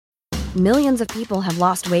Millions of people have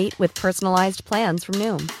lost weight with personalized plans from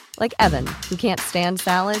Noom. Like Evan, who can't stand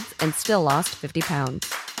salads and still lost 50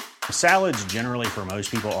 pounds. Salads generally for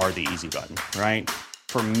most people are the easy button, right?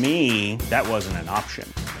 For me, that wasn't an option.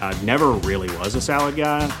 I never really was a salad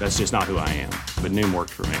guy. That's just not who I am. But Noom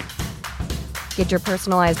worked for me. Get your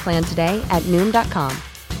personalized plan today at Noom.com.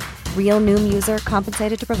 Real Noom user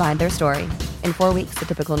compensated to provide their story. In 4 weeks, the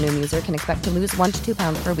typical Noom user can expect to lose 1 to 2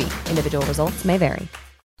 pounds per week. Individual results may vary.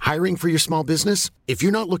 Hiring for your small business? If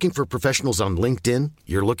you're not looking for professionals on LinkedIn,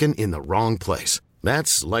 you're looking in the wrong place.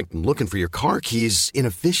 That's like looking for your car keys in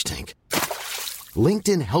a fish tank.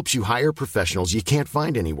 LinkedIn helps you hire professionals you can't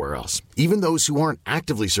find anywhere else, even those who aren't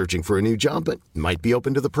actively searching for a new job but might be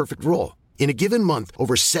open to the perfect role. In a given month,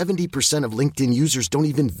 over 70% of LinkedIn users don't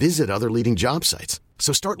even visit other leading job sites.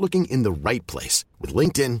 So start looking in the right place. With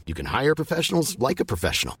LinkedIn, you can hire professionals like a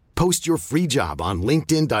professional. Post your free job on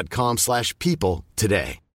linkedin.com/people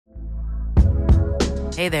today.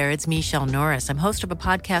 Hey there, it's Michelle Norris. I'm host of a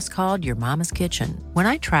podcast called Your Mama's Kitchen.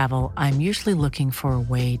 When I travel, I'm usually looking for a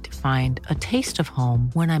way to find a taste of home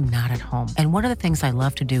when I'm not at home. And one of the things I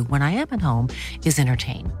love to do when I am at home is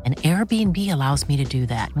entertain. And Airbnb allows me to do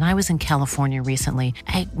that. When I was in California recently,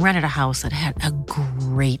 I rented a house that had a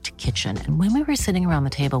great kitchen. And when we were sitting around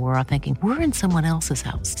the table, we were all thinking, we're in someone else's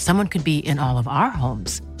house. Someone could be in all of our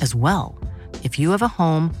homes as well. If you have a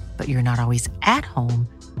home, but you're not always at home,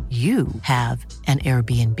 you have an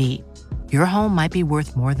Airbnb. Your home might be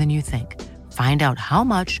worth more than you think. Find out how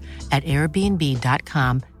much at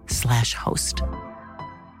airbnb.com/host.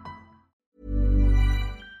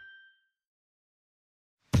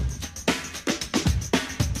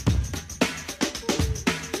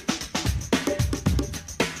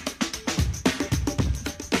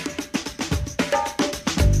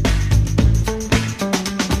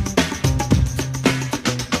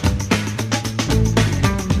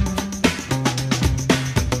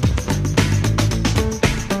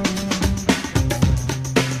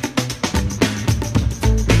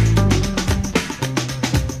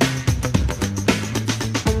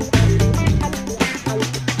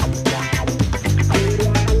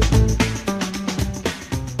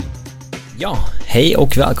 Ja, hej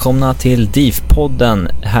och välkomna till DIF-podden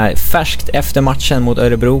här färskt efter matchen mot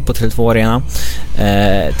Örebro på Tele2 Arena.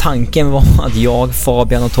 Tanken var att jag,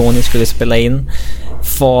 Fabian och Tony skulle spela in.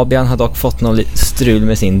 Fabian har dock fått något strul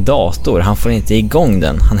med sin dator. Han får inte igång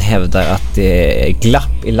den. Han hävdar att det är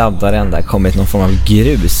glapp i laddaren. Där kommit någon form av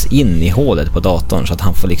grus in i hålet på datorn så att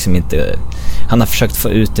han får liksom inte... Han har försökt få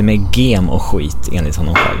ut det med gem och skit enligt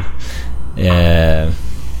honom själv.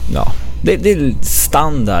 Ja... Det är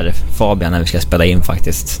standard Fabian när vi ska spela in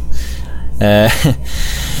faktiskt.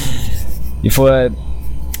 Vi får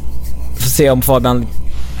se om Fabian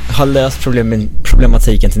har löst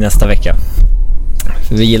problematiken till nästa vecka.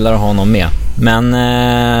 För vi gillar att ha honom med. Men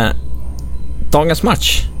dagens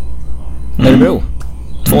match. Örebro.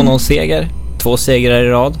 2-0 seger. 2 segrar i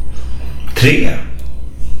rad. 3.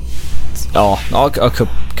 Ja,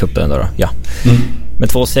 kuppen då. Ja. Med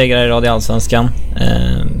 2 segrar i rad i Allsvenskan.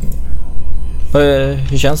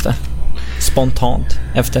 Hur känns det? Spontant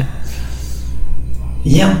efter?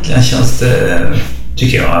 Egentligen känns det,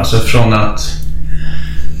 tycker jag, alltså från att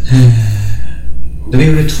då vi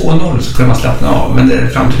gjorde 2-0 så kunde man slappna av, men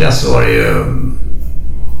fram till det så var det ju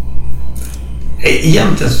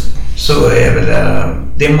egentligen så är väl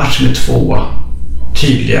det är en match med 2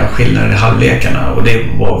 tydliga skillnader i halvlekarna, och det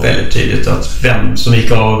var väldigt tydligt att vem som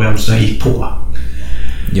gick av och vem som gick på.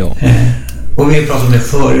 Ja. Och vi pratade om det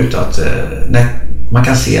förut att man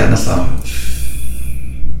kan se nästan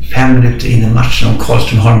 5 minuter in i matchen om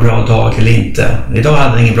Karlström har en bra dag eller inte. Idag hade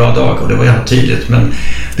han ingen bra dag och det var helt tydligt, men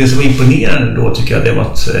det som var imponerande då tycker jag det var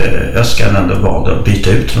att Öskan ändå valde att byta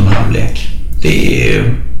ut från halvlek. Det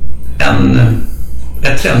är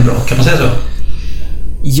ett trendbrott, kan man säga så?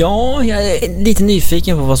 Ja, jag är lite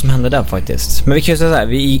nyfiken på vad som hände där faktiskt. Men vi kan ju säga så här,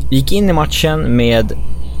 vi gick in i matchen med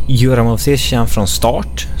Juramovsishan från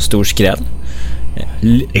start, stor skräll.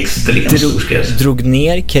 Extremt stor skräll. Drog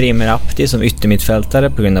ner Kerim Rapti som yttermittfältare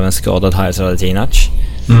på grund av en skadad Haris Radetinac.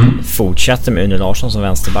 Fortsatte med Une Larsson som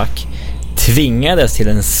vänsterback. Tvingades till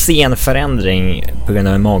en sen förändring på grund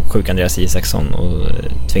av en magsjuk Andreas Isaksson och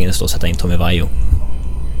tvingades då sätta in Tommy Vaiho.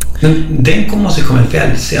 Men den måste komma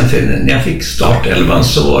väldigt sent, för när jag fick startelvan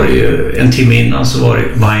så var det ju en timme innan så var det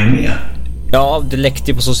Vaiho med. Ja, det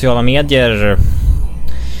läckte på sociala medier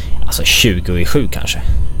alltså 27 kanske.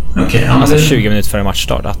 Okay, ja, alltså 20 minuter före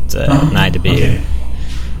matchstart att nej, det blir okay.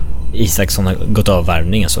 Isaksson har gått av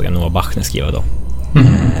värvningen, såg jag Noah Bachner skriva då.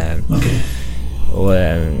 Okay. Och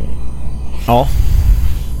ja,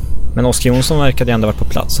 Men Oskar Jonsson verkade ändå varit på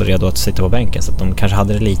plats och redo att sitta på bänken, så att de kanske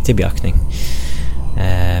hade det lite i beaktning.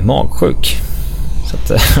 Magsjuk. Så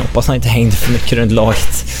att hoppas han inte hängde för mycket runt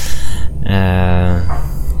laget.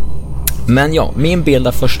 Men ja, min bild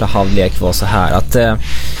av första halvlek var så här att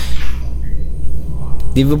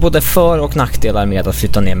det var både för- och nackdelar med att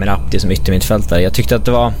flytta ner Merabti som yttermittfältare. Jag tyckte att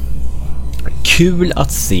det var kul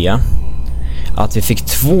att se att vi fick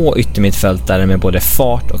 2 yttermittfältare med både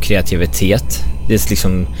fart och kreativitet.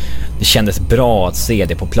 Det kändes bra att se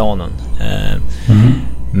det på planen.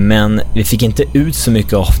 Men vi fick inte ut så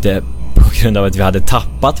mycket av det på grund av att vi hade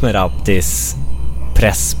tappat Merabtis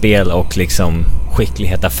pressspel och liksom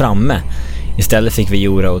skicklighet där framme. Istället fick vi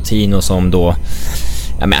Jura och Tino som då,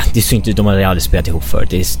 det syntes, de hade aldrig spelat ihop för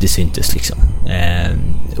det syntes liksom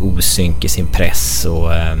osynk i sin press, och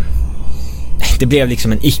det blev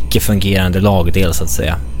liksom en icke-fungerande lagdel så att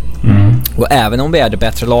säga. Och även om vi är det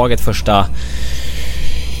bättre laget första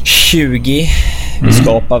 20, vi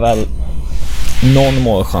skapar väl någon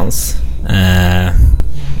målchans,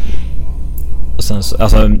 och sen så,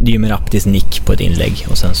 alltså det är ju Merabtis nick på ett inlägg,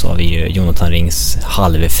 och sen så har vi ju Jonathan Rings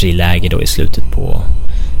halvfriläge då i slutet på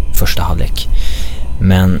första halvlek.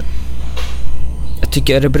 Men jag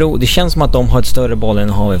tycker Örebro, det känns som att de har ett större boll än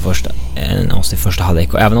oss i första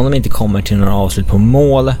halvlek, och även om de inte kommer till några avslut på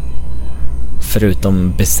mål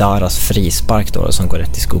förutom Besaras frispark då, som går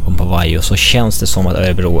rätt i skopen på Vajo, så känns det som att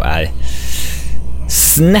Örebro är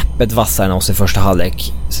snäppet vassare än oss i första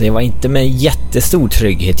halvlek. Så det var inte med jättestor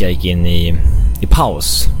trygghet jag gick in i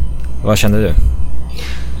paus. Vad kände du?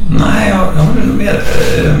 Nej, jag håller nog med.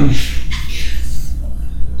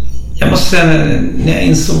 Jag måste säga,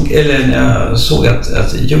 när jag såg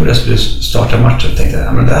att Jura skulle starta matchen, tänkte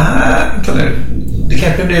jag, men det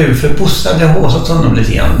kanske blev för Bosse hade håsat honom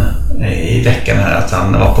lite grann i veckan här, att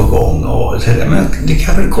han var på gång, och men det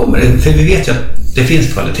kanske kommer, för vi vet ju att det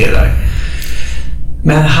finns kvalitet där.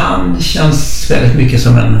 Men han känns väldigt mycket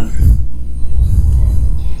som en,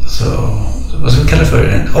 vad ska vi kalla för,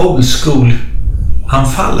 en old school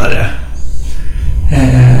anfallare.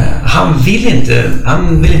 Han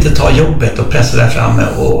vill inte ta jobbet och pressa där framme,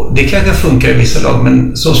 och det kanske funkar i vissa lag,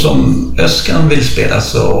 men så som Öskan vill spela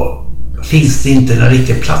så finns det inte en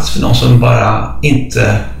riktig plats för någon som bara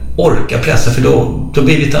inte orkar pressa, för då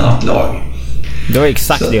blir det ett annat lag. Det var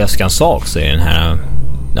exakt det Öskan sa också i den här,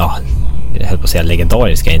 jag höll på att säga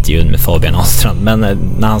legendariska intervjun med Fabian Ahlstrand, men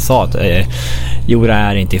när han sa att Jura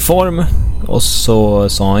är inte i form, och så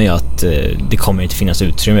sa han ju att det kommer inte finnas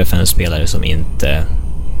utrymme för en spelare som inte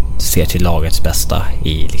ser till lagets bästa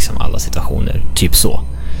i liksom alla situationer, typ så.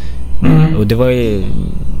 Och det var ju,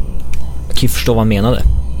 jag kan ju förstå vad han menade.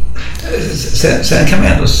 Sen kan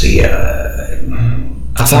man ändå se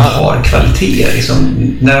att han har kvaliteter liksom,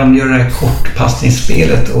 när de gör det här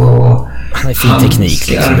kortpassningsspelet, och han har fin teknik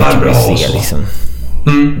liksom, det kan man se liksom.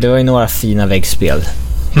 Det var ju några fina väggspel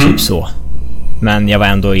typ så. Men jag var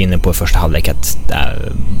ändå inne på första halvlek att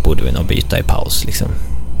där borde vi nog byta i paus liksom.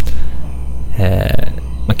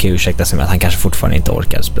 Man kan ju ursäkta sig med att han kanske fortfarande inte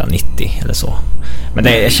orkar spela 90 eller så. Men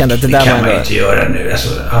jag kände att det där kan man inte göra nu. Alltså,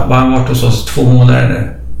 har han varit hos oss 2 månader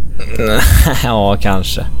nu? Ja,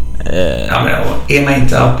 kanske. Men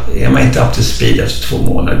är man inte up to speed efter 2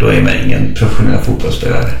 månader, då är man ingen professionell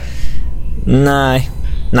fotbollsspelare. Nej,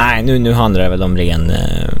 nu handlar det väl om ren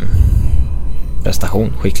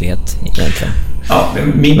prestation, skicklighet egentligen. Ja,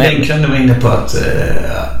 min bänkare var inne på att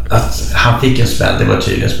han fick en spel, det var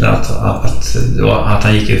tydligt, men att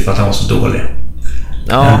han gick ut för att han var så dålig.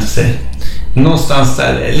 Ja. Någonstans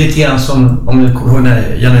där, lite grann som om du kommer ihåg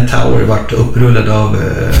när Janne Tauer vart upprullad av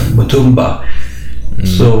Mutumba,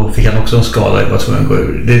 så fick han också en skada i vad som gå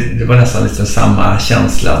ur. Det var nästan lite samma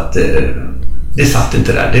känsla att det satt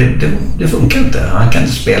inte där. Det funkar inte. Han kan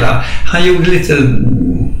inte spela. Han gjorde lite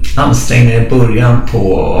ansträngningar i början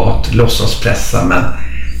på att låtsas pressa, men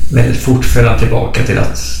väldigt fort föll han tillbaka till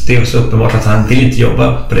att det är så uppenbart att han vill inte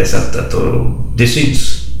jobba på det sättet, och det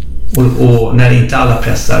syns. Och när inte alla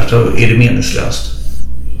pressar så är det meningslöst.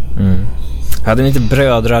 Jag hade en lite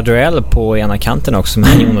brödraduell på ena kanten också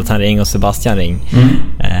med Jonathan Ring och Sebastian Ring.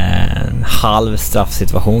 En halv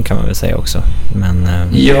straffsituation kan man väl säga också. Men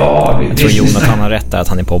jag tror Jonathan har rätt där, att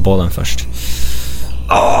han är på bollen först.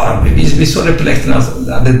 Ja, vi såg det på läktarna. Alltså,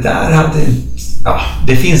 det där hade... Ja,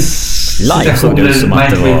 det finns situationer man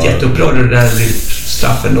inte var jätteupprörd över det där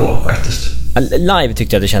straffen då faktiskt. Live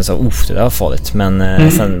tyckte jag det känns så, det där var farligt. Men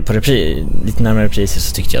sen på lite närmare repriser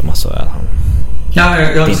så tyckte jag att man såg att han... Ja,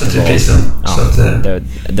 jag har sett reprisen. Ja, så att,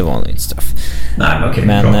 det var nog inte straff. Nej, men okej,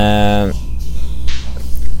 men bra.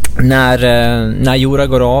 När Jura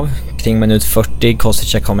går av kring minut 40,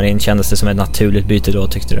 Kostica kommer in, kändes det som ett naturligt byte då,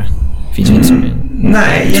 tyckte du? Finns inte så mycket.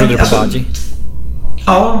 Nej. Trodde du på Badji?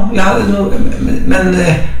 Ja, jag hade nog... Men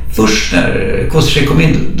först när Kostic kom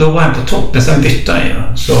in, då var han på topp. Men sen bytte han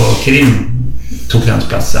ju. Så Kerim tog hans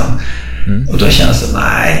platsen. Och då kändes det,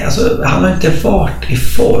 nej, alltså, han har inte varit i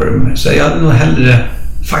form. Så jag hade nog hellre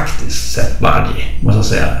faktiskt sett Badji, måste jag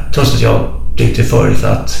säga. Trots att jag tyckte förut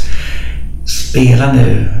att spela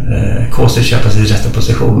nu, Kostic köpa sig i rätta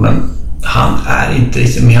position, men han är inte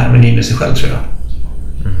riktigt med harmoni med sig själv, tror jag.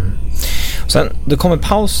 Sen, då kommer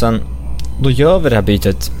pausen. Då gör vi det här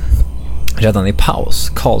bytet redan i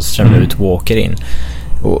paus. Karlström ut, Walker in.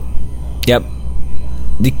 Och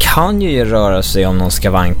det kan ju röra sig om någon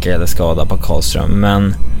skavanker eller skada på Karlström,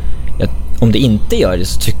 men om det inte gör det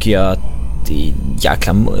så tycker jag att det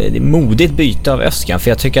är modigt byte av Özcan, för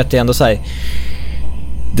jag tycker att det är ändå så här,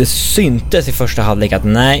 det syntes i första halvlek att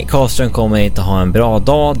nej, Karlström kommer inte ha en bra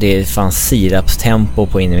dag, det fanns sirapstempo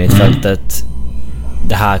på innermittfältet.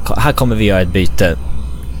 Det här kommer vi göra ett byte.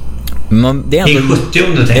 Det är ändå, i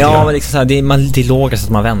 70:e tänker jag. Ja, men liksom så här, det är lite logiskt att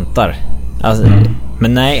man väntar. Alltså,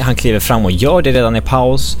 men nej, han kliver fram och gör det redan i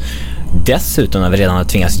paus. Dessutom har vi redan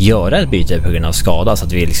tvingats göra ett byte på grund av skada, så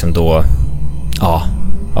att vi liksom då har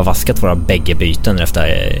vaskat våra bägge byten efter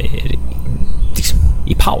liksom,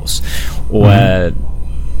 i paus. Och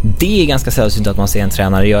det är ganska sällsynt att man ser en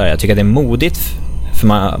tränare göra det. Jag tycker att det är modigt, för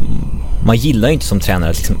man gillar ju inte som tränare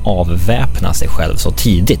att liksom avväpna sig själv så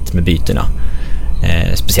tidigt med byterna.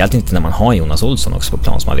 Speciellt inte när man har Jonas Olsson också på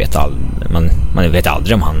plan, så man vet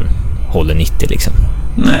aldrig om han håller 90 liksom.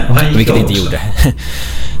 Nej, vilket inte gjorde.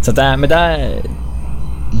 Så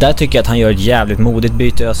där tycker jag att han gör ett jävligt modigt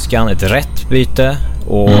byte, Özcan, ett rätt byte.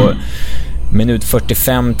 Och minut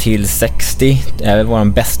 45 till 60 är väl vår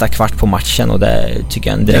bästa kvart på matchen, och det tycker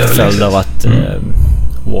jag är en direkt följd av att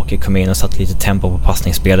Walker kom in och satt lite tempo på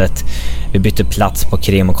passningsspelet. Vi bytte plats på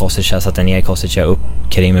Kerim och Kostic, satte ner Kostic upp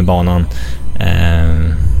Kerim i banan.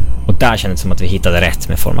 Och där kändes det som att vi hittade rätt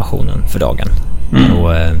med formationen för dagen.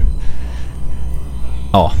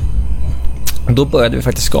 Och då började vi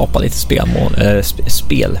faktiskt skapa lite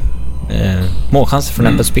målchanser från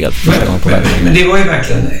öppet spel första gången på vägen. Men det var ju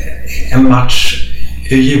verkligen en match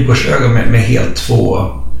ur Djurgårdsögon med helt två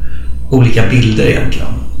olika bilder egentligen.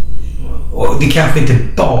 Och det kanske inte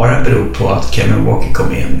bara beror på att Kevin Walker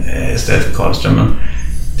kom in istället för Karlström, men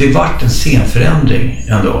det vart en scenförändring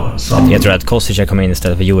ändå. Jag tror att Kostic kom in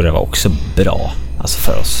istället för Jure var också bra, alltså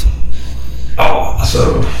för oss. Ja,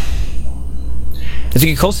 alltså... Jag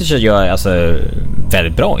tycker Kostic gör alltså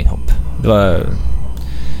väldigt bra inhopp. Det var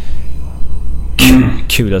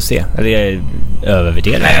kul att se. Eller jag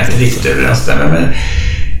övervärderar. Nej, jag är inte riktigt överraskande, men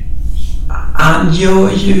han gör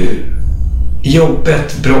ju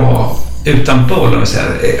jobbet bra utan boll, om vi säger.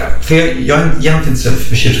 För jag är egentligen inte så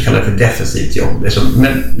förtjust att kalla det för defensivt jobb.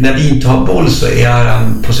 Men när vi inte har boll så är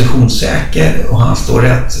han positionssäker och han står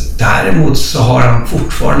rätt. Däremot så har han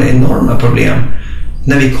fortfarande enorma problem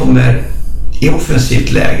när vi kommer i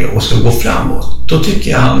offensivt läge och ska gå framåt. Då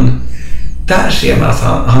tycker jag där ser man att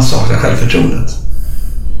han saknar självförtroendet.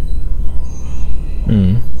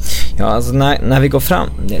 Ja, alltså när vi går fram,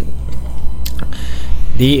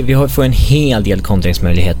 vi får en hel del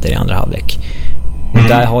kontringsmöjligheter i andra halvlek.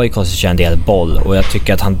 Där har ju Kostic en del boll, och jag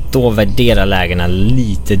tycker att han då värderar lägena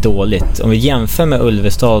lite dåligt. Om vi jämför med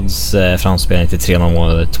Ulvestads framspelning till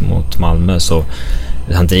 3-0-målet mot Malmö, så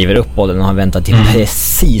han driver upp bollen och han väntar till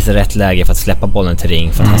precis rätt läge för att släppa bollen till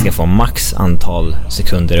ring, för att han ska få max antal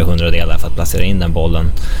sekunder och hundradelar för att placera in den bollen.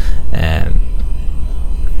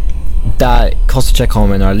 Där Kostic kom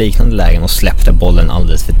med några liknande lägen och släppte bollen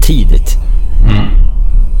alldeles för tidigt.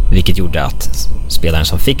 Vilket gjorde att spelaren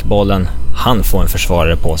som fick bollen, han får en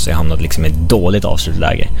försvarare på sig, hamnade liksom i ett dåligt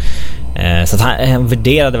avslutläge. Så att han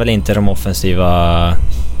värderade väl inte de offensiva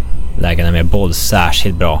lägena med boll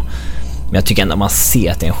särskilt bra. Men jag tycker ändå man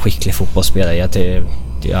ser att det är en skicklig fotbollsspelare. Jag tycker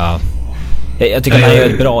att han gör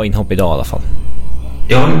ett bra inhopp idag i alla fall.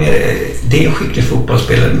 Jag håller med. Det är en skicklig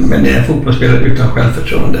fotbollsspelare, men det är en fotbollsspelare utan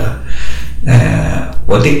självförtroende.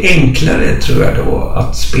 Och det är enklare, tror jag då,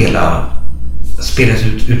 att spela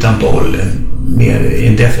utan boll mer i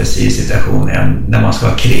en defensiv situation än när man ska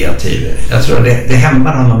vara kreativ. Jag tror det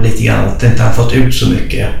hämmar honom lite grann att det inte har fått ut så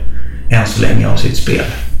mycket än så länge av sitt spel.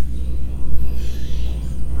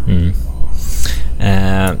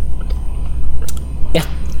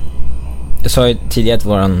 Jag sa ju tidigare att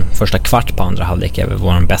vår första kvart på andra halvlek är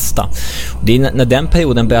vår bästa. Och det är när den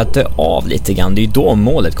perioden börjar dö av lite grann, det är ju då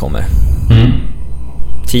målet kommer.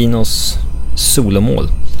 Tinos solomål.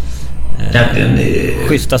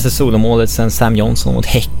 Schysstaste solomålet sen Sam Johnson mot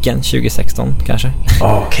Häcken 2016 kanske.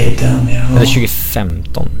 Okej, den ja. Eller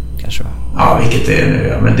 2015 kanske. Ja, vilket är nu.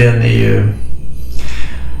 Ja. Men den är ju...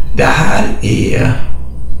 det här är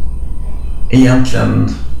egentligen,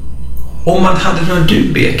 om man hade några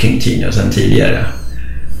dubier kring Tino sen tidigare,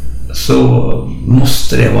 så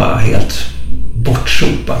måste det vara helt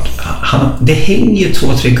bortsopat. Det hänger ju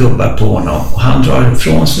 2-3 gubbar på honom och han drar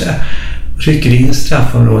ifrån sig, rycker in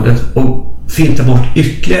straffområdet och fintar bort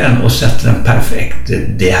ytterligare en och sätter den perfekt.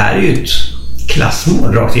 Det här är ju ett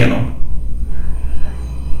klassmål rakt igenom.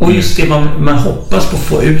 Och just det man hoppas på att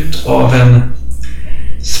få ut av en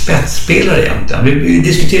spetsspelare egentligen. Vi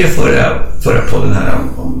diskuterade förra podden här.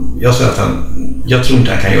 Jag sa att jag tror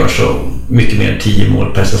inte han kan göra så mycket mer än 10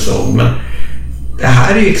 mål per säsong, men det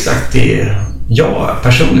här är ju exakt det jag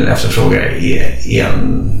personligen efterfrågar är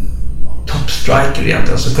en toppstriker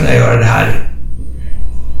egentligen, så kunna göra det här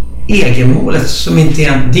egenmålet som inte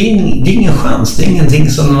är det är ingen chans, det är ingenting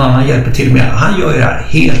som någon annan hjälper till med. Han gör det här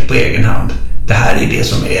helt på egen hand. Det här är det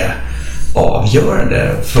som är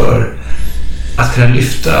avgörande för att kunna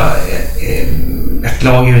lyfta ett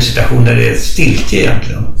lag i en situation där det är stiltje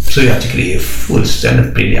egentligen. Så jag tycker det är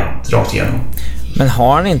fullständigt briljant rakt igenom. Men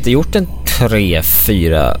har han inte gjort en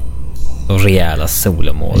 3-4 rejäla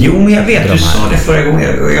solomål? Jo, men jag vet, du sa det förra gången.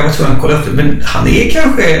 Jag var tvungen att kolla upp det. Men han är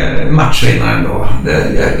kanske matchvinnare ändå.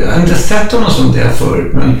 Jag har inte sett honom som det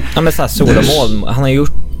förut. Ja, men så här solomål.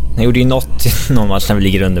 Han gjorde ju något i någon match när vi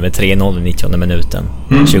ligger under med 3-0 i 90:e minuten.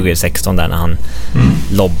 2016 där när han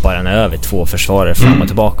lobbar den över 2 försvarare fram och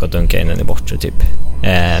tillbaka och dunkar in den i bortre typ.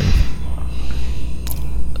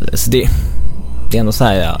 Så det är ändå så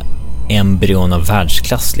här embryon av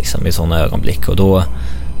världsklass liksom i sådana ögonblick, och då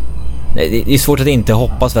det är svårt att inte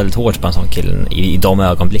hoppas väldigt hårt på en sån kille i de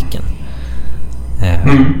ögonblicken. Nej,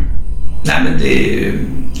 men det är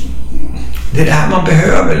det här man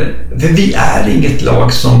behöver. För vi är inget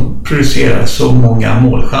lag som producerar så många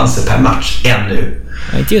målchanser per match ännu.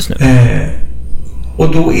 Ja, inte just nu.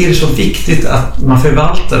 Och då är det så viktigt att man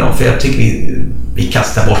förvaltar dem, för jag tycker vi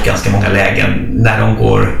kastar bort ganska många lägen när de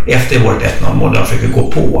går efter vårt 1-0 mål, de försöker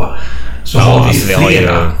gå på. Så har vi flera. Vi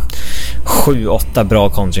har ju 7-8 bra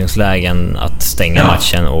kontringslägen att stänga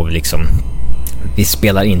matchen, och liksom vi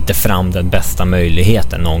spelar inte fram den bästa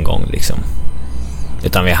möjligheten någon gång liksom.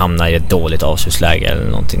 Utan vi hamnar i ett dåligt avslutsläge eller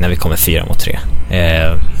någonting när vi kommer 4-3.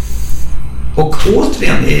 Och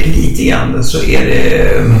återigen lite grann så är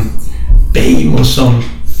det Beijmo som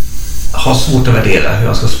har svårt att värdera hur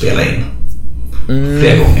han ska spela in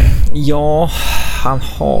flera gånger. Ja, han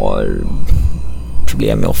har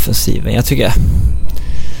problem med offensiven. Jag tycker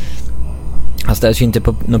han ställs ju inte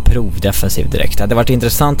på någon prov defensiv direkt. Det hade varit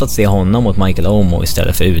intressant att se honom mot Michael Omo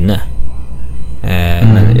istället för Une.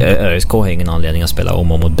 Men ÖSK har ingen anledning att spela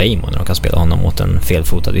Omo mot Beijmo när de kan spela honom mot en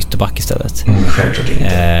felfotad ytterback istället. Självklart inte.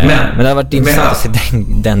 Men det har varit intressant att se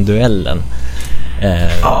den duellen.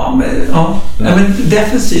 Men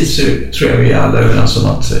defensivt så tror jag vi är alla överens om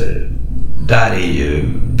att där är ju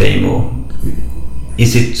Beijmo i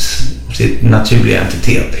sitt naturliga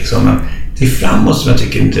entitet liksom. Men det är framåt som jag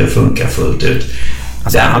tycker inte funkar fullt ut.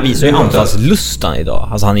 Alltså, han visar ju anfallslustan idag.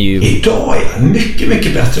 Alltså, han är ju... Idag är han mycket,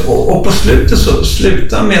 mycket bättre. Och på slutet så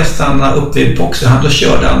slutar med att stanna upp vid boxen. Då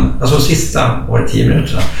körde han, alltså sista 10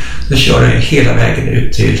 minuterna, då körde han hela vägen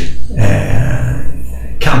ut till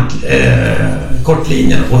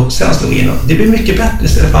kortlinjen och sen slog in. Det blir mycket bättre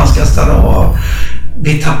istället för att han ska stanna av.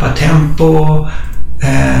 Vi tappar tempo.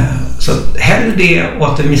 Så hellre det och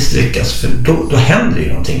att det misslyckas, för då händer ju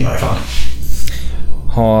någonting i alla fall.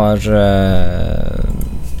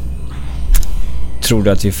 Tror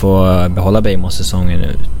du att vi får behålla Beijmo säsongen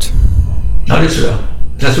ut? Ja, det tror jag.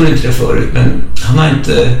 Jag tror inte det förut, men han har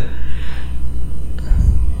inte...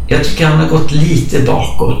 Jag tycker han har gått lite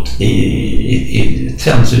bakåt i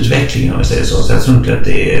trendsutvecklingen, om vi säger så. Så jag tror inte att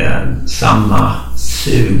det är samma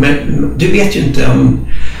sug. Men du vet ju inte om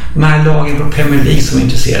de här lagen på Premier League som är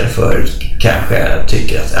intresserade för kanske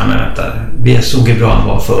tycker att vi såg hur bra han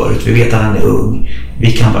var förut. Vi vet att han är ung.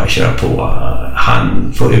 Vi kan bara köra på.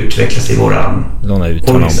 Han får utvecklas i våran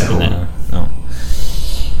organisation.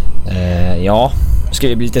 Ska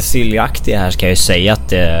vi bli lite siljaktiga här, ska jag ju säga att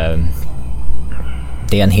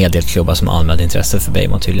det är en hel del klubbar som har anmält intresse för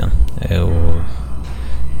Beijmo tydligen.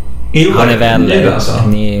 Han är väl...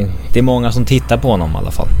 Det är många som tittar på honom i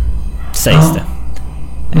alla fall, sägs det.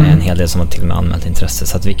 En hel del som har till och med anmält intresse,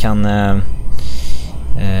 så att vi kan...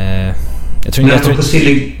 på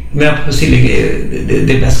Sillig,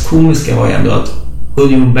 det mest komiska var ju ändå att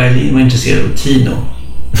Union Berlin var intresserad av Tino.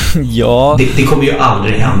 Ja. Det kommer ju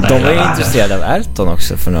aldrig hända. De var ju intresserade av Ayrton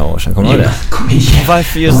också för några år sedan. Kommer du det?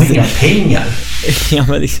 Varför just det? De har inga pengar. Ja,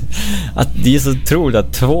 men att det är så troligt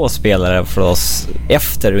att 2 spelare för oss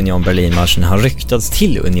efter Union Berlin-matchen har ryktats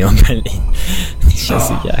till Union Berlin. Det känns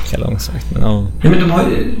så jäkla långsökt. Men, ja. Ja, men de har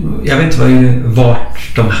ju, jag vet inte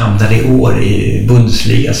vart de hamnar i år i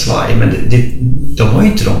Bundesliga Sverige, men de har ju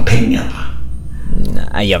inte de pengarna.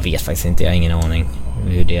 Nej, jag vet faktiskt inte. Jag har ingen aning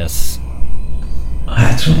hur deras... Nej,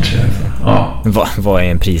 jag tror inte det. Ja. Vad är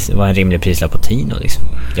en rimlig prislapp på Tino liksom?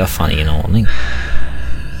 Jag har fan ingen aning.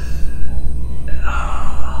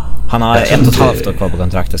 Han har 1,5 år kvar på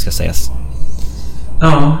kontraktet, ska sägas.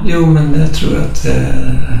 Ja, jo, men jag tror att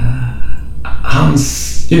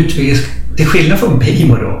hans utveckling, till skillnad från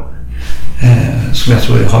Beijmo då, som jag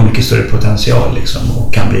tror har mycket större potential liksom,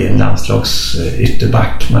 och kan bli en landslags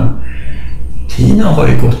ytterback, men Tino har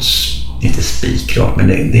ju gått lite spikrakt, men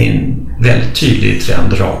det är en väldigt tydlig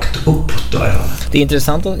trend rakt uppåt då. Det är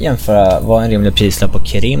intressant att jämföra vad en rimlig prislapp på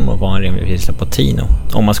Kerim och vad en rimlig prislapp på Tino,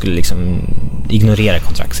 om man skulle liksom ignorera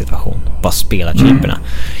kontraktssituation, bara spela typerna.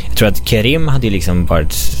 Jag tror att Kerim hade liksom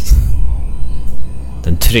varit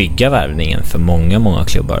den trygga värvningen för många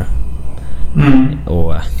klubbar.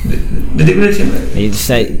 Och det blir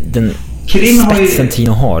den Kerim har spetsen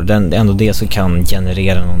Tino har, den ändå det som kan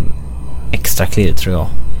generera någon extra klirr, tror jag.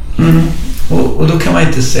 Och då kan man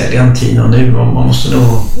inte sälja en Tino nu, man måste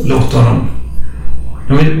nog låta honom.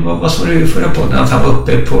 Men vad sa du förra podden, att han var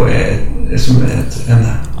uppe på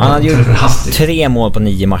han hade gjort 3 mål på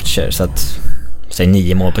 9 matcher, så att säg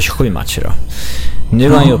 9 mål på 27 matcher då. Nu är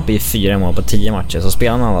han ju uppe i 4 mål på 10 matcher, så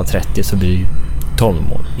spelar han alla 30 så blir det 12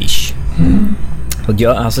 mål ish. Och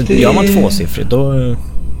gör man 2-siffrigt då,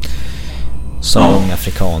 som många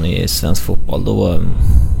afrikan i svensk fotboll,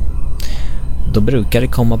 då brukar det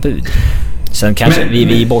komma bud. Sen kanske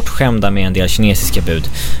vi är bortskämda med en del kinesiska bud.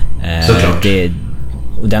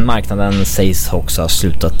 Den marknaden sägs också ha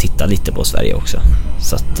slutat titta lite på Sverige också.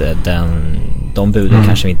 Så att de buden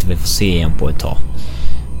kanske vi inte vill få se igen på ett tag.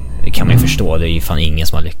 Det kan man ju förstå. Det är ju fan ingen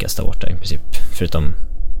som har lyckats där borta i princip, förutom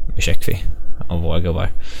Meshekwi och våra gubbar.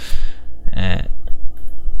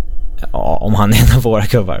 Ja, om han är en av våra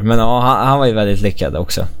gubbar. Men ja, han var ju väldigt lyckad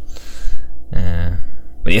också.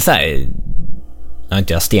 Men det är så här, jag har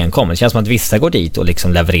inte stenkommit. Det känns som att vissa går dit och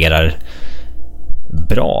liksom levererar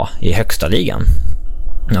bra i högsta ligan.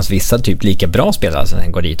 Alltså vissa typ lika bra spelare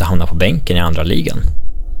som går dit och hamnar på bänken i andra ligan.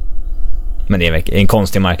 Men det är en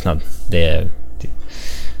konstig marknad. Det är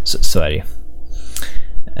Sverige.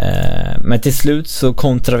 Men till slut så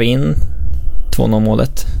kontrar vi in 2-0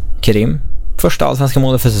 målet. Kerim. Första allsvenska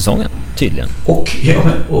målet för säsongen, tydligen. Och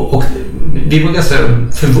vi var ganska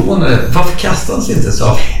förvånade. Varför kastade han sig inte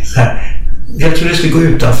så här? Jag tror det skulle gå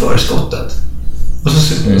utanför skottet. Och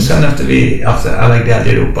sen efter alla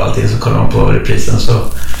glädje i Europa och allting, så kollar man på reprisen så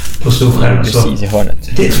på storskärmen. Precis i hörnet.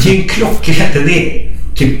 Det är en klockrätt. Det är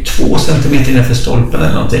typ 2 centimeter innanför stolpen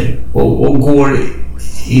eller någonting. Och går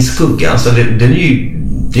i skuggan. Så det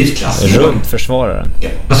är ett klassiskt. Runt försvararen. Ja.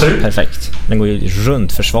 Vad sa du? Perfekt. Den går ju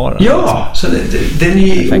runt försvararen. Ja, så den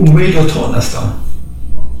är omöjlig att ta nästan.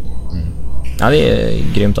 Ja, det är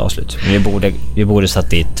grymt avslut. Vi borde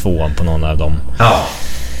satt i 2 på någon av dem. Ja.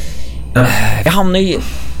 Vi hamnar ju...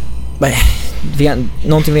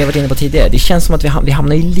 Någonting vi har varit inne på tidigare. Det känns som att vi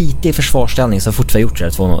hamnar ju lite i försvarsställning så fort vi har gjort det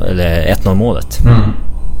här 2-0 eller 1-0 målet. Tror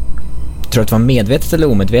du att det var medvetet eller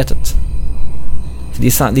omedvetet? För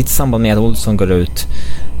det är lite samband med att Olsson går ut.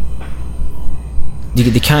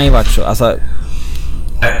 Det kan ju vara så. Alltså,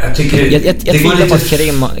 jag tvivlar på att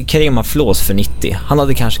Kerim har flås för 90. Han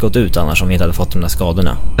hade kanske gått ut annars om vi inte hade fått de där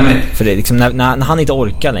skadorna. För det är liksom, när han inte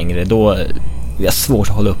orkar längre, då är det svårt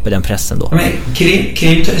att hålla uppe den pressen då. Men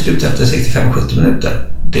Kerim tar slut efter 65-70 minuter.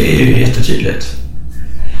 Det är ju jättetydligt.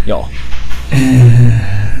 Ja.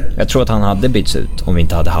 Jag tror att han hade bytts ut om vi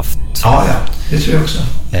inte hade haft... Ja, det tror jag också.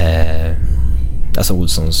 Alltså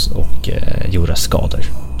Olssons och Joras skador.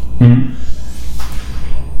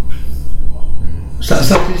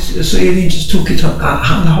 Så är det inte så tokigt.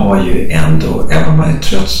 Han har ju ändå, även om man är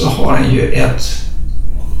trött, så har han ju ett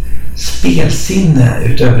spelsinne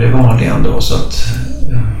utöver det vanliga ändå, så att...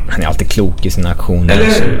 Han är alltid klok i sina aktioner.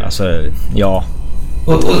 Eller? Alltså, ja.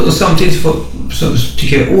 Och samtidigt så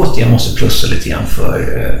tycker jag återigen måste plussa lite grann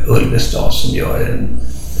för Ulvestad, som gör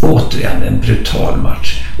återigen en brutal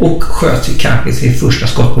match och sköt kanske sin första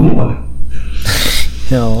skott på mål.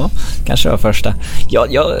 Ja, kanske var första.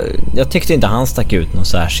 Jag tyckte inte han stack ut något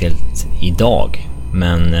särskilt idag,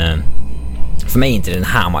 men för mig är inte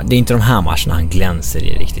det är inte de här matcherna han glänser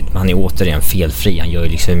i riktigt. Men han är återigen felfri. Han gör ju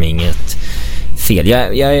liksom inget fel.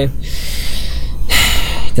 Jag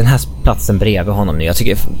den här platsen bredvid honom nu. Jag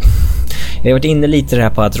har varit inne lite där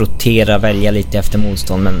på att rotera, välja lite efter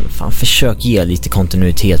motstånd, men fan, försök ge lite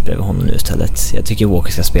kontinuitet bredvid honom nu istället. Jag tycker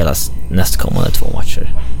Walker ska spelas nästkommande 2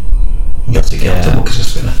 matcher. Jag tycker att Walker ska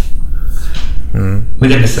spela. Med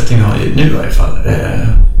den besättningen vi har ju nu i varje fall.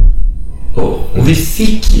 Och vi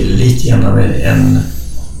fick ju lite grann av en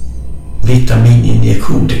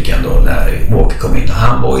vitamininjektion tycker jag då när Walker kom in.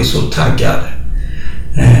 Han var ju så taggad.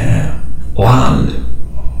 Och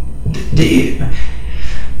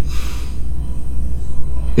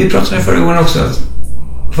vi pratade förra gången också att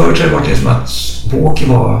förut har det varit liksom att Walker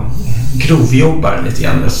var grovjobbare lite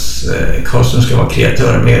grann. Karlström ska vara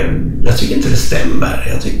kreatör, men jag tycker inte det stämmer.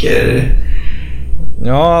 Jag tycker...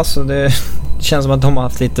 Ja, alltså det känns som att de har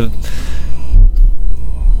haft lite...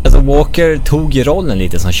 Alltså Walker tog ju rollen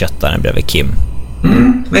lite som köttaren bredvid Kim.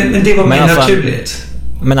 Men det var mer naturligt.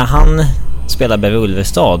 Men när han spelar bredvid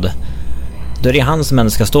Ulvestad, då är det han som ändå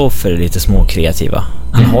ska stå för det lite små kreativa.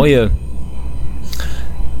 Han har ju...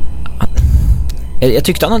 Jag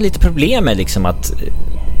tyckte han hade lite problem med liksom att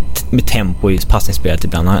med tempo i passningsspelet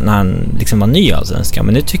ibland när han liksom var ny allsvenska,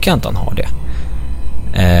 men nu tycker jag inte han har det.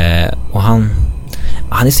 Och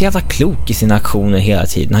han är så jävla klok i sina aktioner hela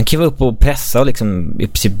tiden. Han kan vara upp och pressa och liksom i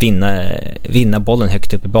princip vinna bollen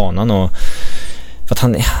högt upp i banan, och för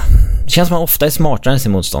att det känns som att han ofta är smartare än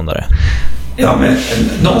sin motståndare. Ja, men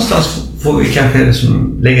någonstans får vi kanske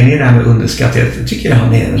liksom lägga ner det här med underskatt. Jag tycker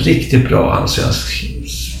han är en riktigt bra allsvensk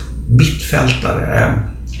mittfältare.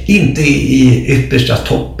 Inte i yttersta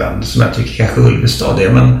toppen som jag tycker kanske Ulvestad är,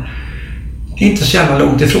 men inte så jävla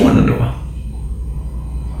långt ifrån ändå.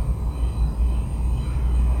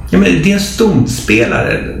 Ja, men det är en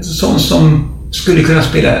stomspelare, sån som skulle kunna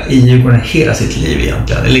spela i Djurgården hela sitt liv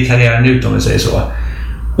egentligen, eller karriären ut om vi säger så.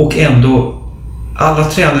 Och ändå, alla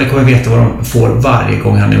tränare kommer veta vad de får varje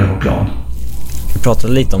gång han är med på plan. Vi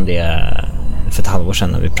pratade lite om det för ett halvår sedan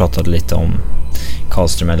när vi pratade lite om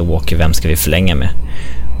Karlström eller Walker, vem ska vi förlänga med?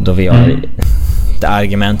 Då vi har det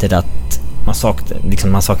argumentet att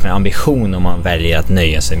man saknar ambition om man väljer att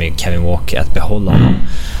nöja sig med Kevin Walker, att behålla honom.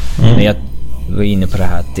 Men jag var inne på det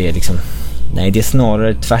här att det är liksom, nej, det är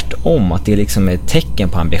snarare tvärtom, att det är liksom ett tecken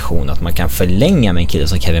på ambition att man kan förlänga med en kille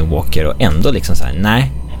som Kevin Walker och ändå liksom så här,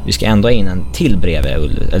 nej, vi ska ändå in en till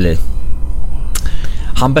bredvid, eller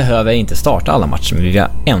han behöver inte starta alla matcher, men vi har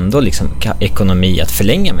ändå liksom ekonomi att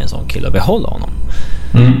förlänga med en sån kille och behålla honom.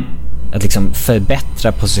 Att liksom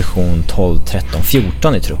förbättra position 12, 13,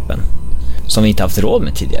 14 i truppen som vi inte haft råd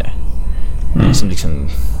med tidigare. Som liksom,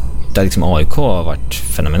 där liksom AIK har varit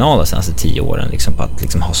fenomenala senaste 10 åren liksom, på att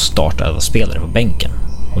liksom ha startat och spelare på bänken.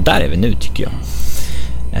 Och där är vi nu tycker jag.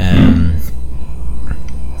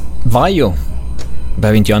 Vajo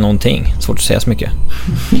behöver inte göra någonting. Svårt att säga så mycket.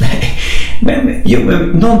 Nej, men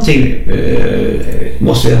någonting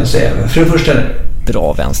måste jag säga. För det första...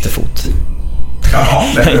 Bra vänsterfot. Ja,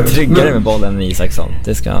 jag är tryggare med bollen än Isaksson.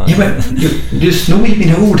 Det ska... Ja, men du snor i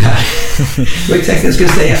mina ord här. Det var exakt det jag skulle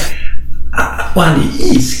säga. Och han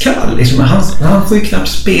är iskall. Liksom. Han får ju knappt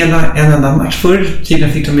spela en enda match. Förr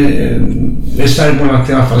tiden fick de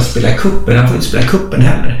reservmålvakter i alla fall spela i kuppen. Han får inte spela i kuppen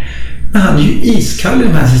heller. Men han är ju iskall i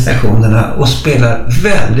de här situationerna och spelar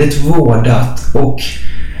väldigt vårdat och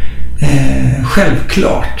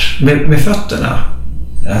självklart med fötterna.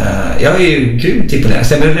 Jag är ju grymt imponerad.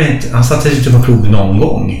 Han satte sig inte på prov någon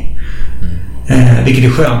gång. Vilket är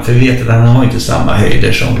skönt, för vi vet att han har inte samma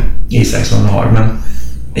höjder som Isaksson har. Men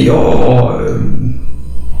jag var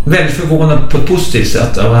väldigt förvånad på ett positivt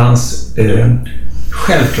sätt av hans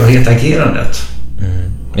självklarhet agerandet.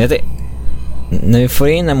 När vi får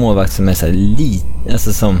in en målvakt som är så här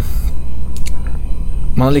alltså som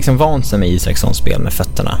man har liksom vant sig med Isakssons spel med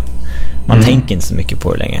fötterna. Man tänker inte så mycket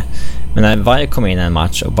på det länge. Men när varje kommer in i en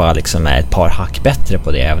match och bara liksom är ett par hack bättre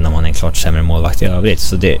på det, även om man är en klart sämre målvakt i övrigt,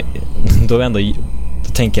 så då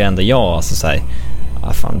tänker ändå jag alltså så här,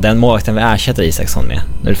 fan, den målvakten vi ersätter Isaksson med,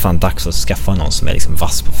 nu är det fan dags att skaffa någon som är liksom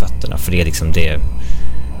vass på fötterna, för det är liksom det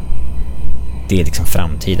är liksom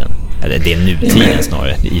framtiden. Eller det är nutiden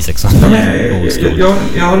snarare. Isaksson.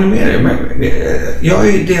 Jag håller med dig. Men jag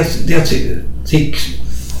är ju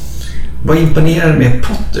det var imponerad med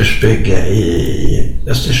Potters bygge i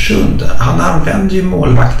Östersund. Han använde ju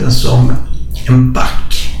målvakten som en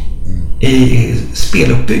back i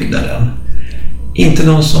speluppbyggnaden. Inte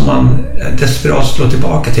någon som man desperat slår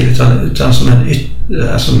tillbaka till, utan som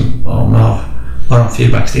om man har en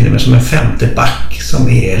fyrbackslinje, men som en femte back som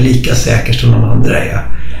är lika säker som de andra är.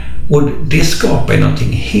 Och det skapar ju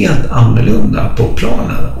någonting helt annorlunda på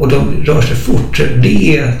planen. Och de rör sig fort.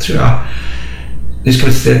 Det tror jag...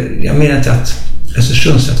 Jag menar inte att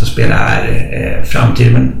Östersunds sätt att spela är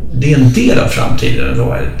framtiden, men det är en del av framtiden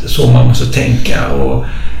då, så man måste tänka. Och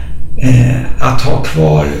att ha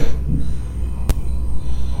kvar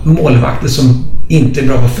målvakter som inte är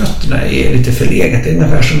bra på fötterna är lite förlegat. Det är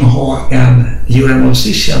ungefär som att ha en Juraj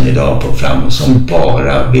Mosician idag på fram som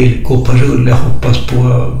bara vill gå på rulle, hoppas på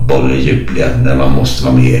bollar i djupled när man måste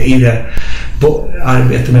vara med i det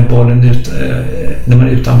arbete med bollen när man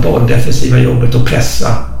är utan boll, defensiva jobbet och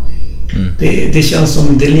pressa. Det känns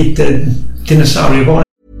som det är lite dinosauriebarn.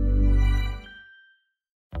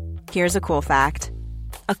 Here's a cool fact.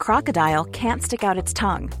 A crocodile can't stick out its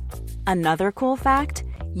tongue. Another cool fact,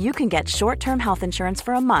 you can get short-term health insurance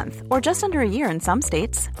for a month or just under a year in some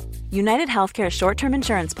states. United Healthcare short-term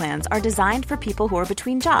insurance plans are designed for people who are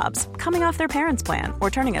between jobs, coming off their parents' plan, or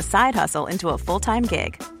turning a side hustle into a full-time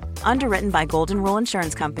gig. Underwritten by Golden Rule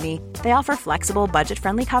Insurance Company, they offer flexible,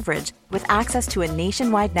 budget-friendly coverage with access to a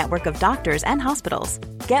nationwide network of doctors and hospitals.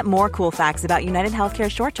 Get more cool facts about United Healthcare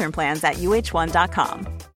short-term plans at uh1.com.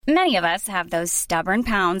 Many of us have those stubborn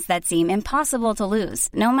pounds that seem impossible to lose,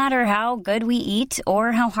 no matter how good we eat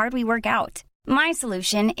or how hard we work out. My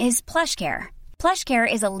solution is PlushCare. PlushCare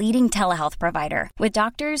is a leading telehealth provider with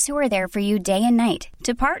doctors who are there for you day and night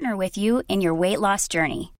to partner with you in your weight loss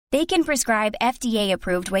journey. They can prescribe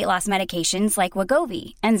FDA-approved weight loss medications like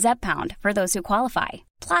Wegovy and Zepbound for those who qualify.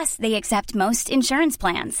 Plus, they accept most insurance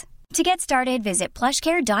plans. To get started, visit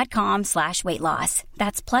plushcare.com/weightloss.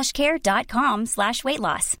 That's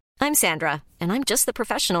plushcare.com/weightloss. I'm Sandra, and I'm just the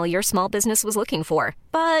professional your small business was looking for.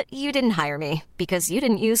 But you didn't hire me because you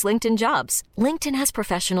didn't use LinkedIn Jobs. LinkedIn has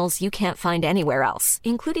professionals you can't find anywhere else,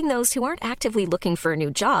 including those who aren't actively looking for a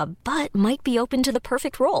new job, but might be open to the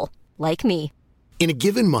perfect role, like me. In a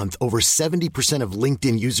given month, over 70% of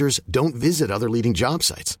LinkedIn users don't visit other leading job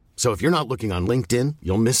sites. So if you're not looking on LinkedIn,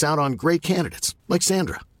 you'll miss out on great candidates like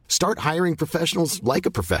Sandra. Start hiring professionals like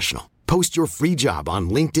a professional. Post your free job on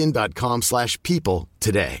linkedin.com/people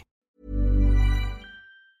today.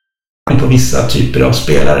 På vissa typer av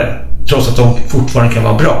spelare, trots att de fortfarande kan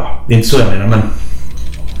vara bra. Det är inte så jag menar, men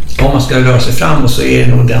om man ska röra sig framåt så är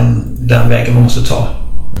det nog den vägen man måste ta.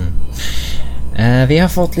 Vi har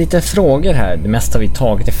fått lite frågor här. Det mesta har vi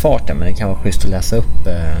tagit i farten, men det kan vara schysst att läsa upp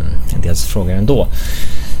en del frågor ändå.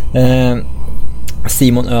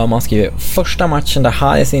 Simon Öhman skriver: första matchen där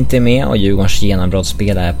Harris inte är med och Djurgårdens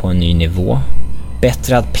genombrottsspel är på en ny nivå.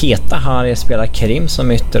 Bättre att peta Harris, spela Kerim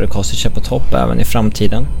som ytter och Kostic på topp även i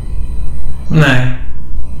framtiden?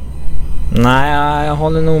 Nej, jag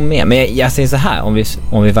håller nog med. Men jag säger så här,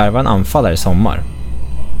 om vi värvar en anfallare i sommar,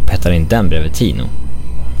 petar in den bredvid Tino,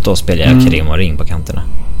 då spelar jag Kerim och Ring på kanterna.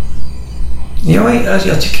 Ja,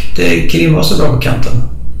 jag tyckte Kerim var så bra på kanten.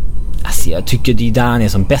 Alltså, jag tycker det är där han är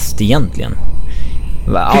som bäst egentligen.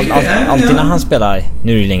 Alltid när han spelar,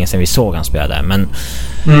 nu är det länge sedan vi såg han spela där, men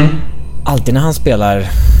alltid när han spelar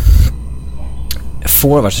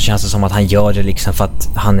forward så känns det som att han gör det liksom för att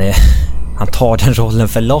han tar den rollen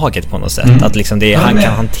för laget på något sätt. Att liksom han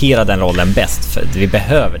kan hantera den rollen bäst, för vi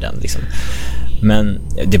behöver den liksom. Men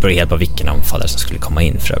det beror helt på vilken anfallare som skulle komma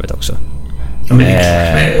in för övrigt också. Ja, men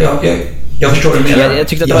jag förstår det mer. Jag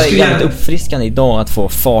tyckte att det var jävligt uppfriskande idag att få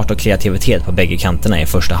fart och kreativitet på bägge kanterna i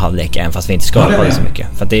första halvlek, även fast vi inte skapade så mycket.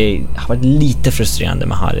 För att det har varit lite frustrerande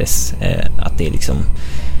med Harris, att det är liksom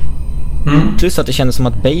plus att det kändes som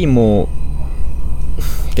att Beijmo,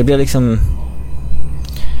 det blev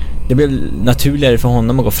naturligare för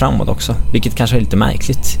honom att gå framåt också, vilket kanske är lite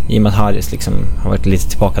märkligt i och med att Harris liksom har varit lite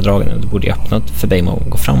tillbakadragen och det borde ju öppnat för Beijmo att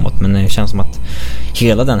gå framåt, men det känns som att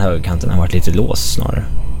hela den högerkanten har varit lite låst snarare.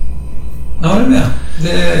 Ja, det är med.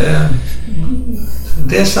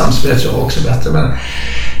 Det samspelet tror jag också bättre, men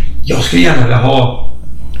jag skulle gärna vilja ha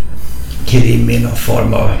Kerim i någon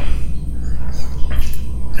form av,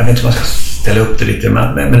 jag vet inte om man ska ställa upp det lite,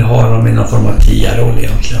 men ha honom i någon form av 10-roll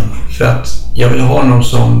egentligen. För att jag vill ha honom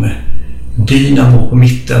som dynamo på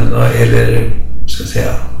mitten, eller ska jag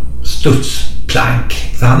säga studsplank.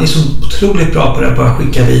 För han är så otroligt bra på det, på att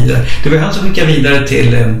skicka vidare. Det var han som skickade vidare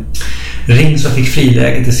till Ring som fick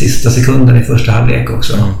friläget i sista sekunden i första halvlek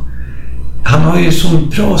också. Han har ju så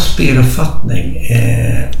bra speluppfattning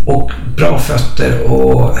och bra fötter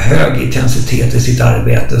och hög intensitet i sitt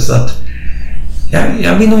arbete, så att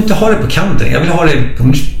jag vill nog inte ha det på kanten. Jag vill ha det på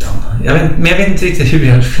mitten. Men jag vet inte riktigt hur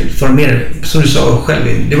jag formerar det. Som du sa själv,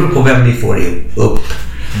 det beror på vem vi får upp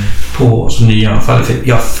på som nya anfall. För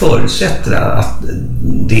jag förutsätter att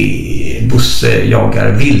Bosse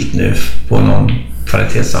jagar vilt nu på någon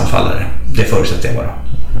kvalitetsanfallare. Det förutsätter jag bara.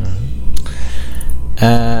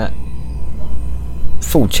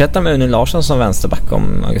 Fortsätta med Unni Larsson som vänsterback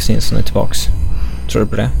om Augustinsson är tillbaks. Tror du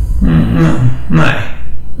på det? Nej.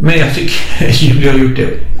 Men jag tycker Julia har gjort det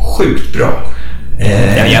sjukt bra.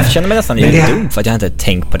 Jag känner mig nästan lite dum för att jag inte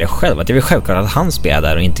tänkt på det själv. Att det är väl självklart att han spelar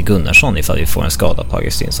där och inte Gunnarsson ifall vi får en skada på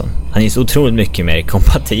Augustinsson. Han är så otroligt mycket mer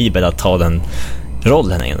kompatibel att ta den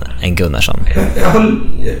rollen än Gunnarsson.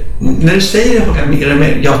 När du säger det,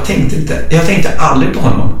 Håkan, jag tänkte aldrig på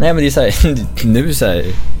honom. Nej, men det är så här, nu så här,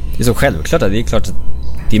 det är så självklart att det är klart att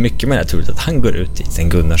det är mycket mer naturligt att han går ut i än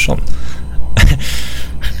Gunnarsson.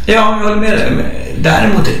 Ja, jag håller med dig.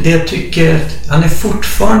 Däremot, det jag tycker att han är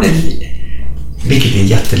fortfarande, vilket är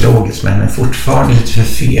jättelogiskt, men han är fortfarande lite för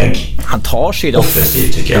feg. Han tar sig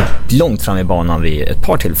offensivt, tycker jag. Långt fram i banan vid ett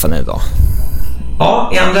par tillfällen idag.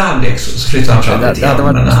 Ja, i andra halvlek så flyttar han fram lite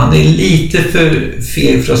grann, men han är lite för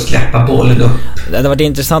feg för att släppa bollen upp. Det hade varit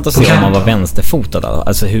intressant att se om han var vänsterfotad.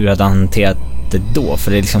 Alltså hur hade han hanterat det då?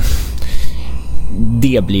 För det är liksom,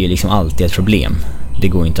 det blir ju liksom alltid ett problem. Det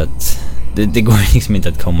går inte att det går liksom inte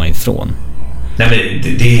att komma ifrån. Nej, men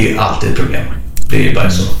det är ju alltid ett problem. Det är ju bara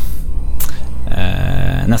så.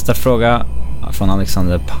 Nästa fråga från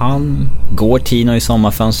Alexander Palm. Går Tino i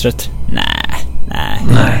sommarfönstret?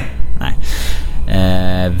 Nej.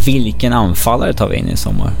 Vilken anfallare tar vi in i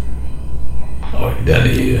sommar? Oj, den är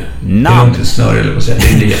ju långt en snör, eller vad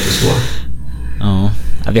säger. Det är jättesvårt. Ja,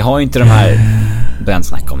 vi har ju inte de här början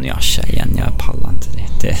snacka om Nyasha igen. Jag pallar inte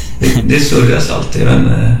det. Det surras alltid,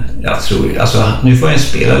 men jag tror, alltså nu får jag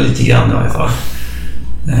spela lite grann i alla fall.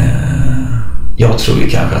 Jag tror ju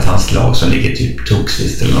kanske att hans lag som ligger typ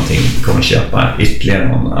toxiskt eller någonting kommer köpa ytterligare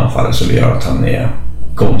någon anfallare som gör att han är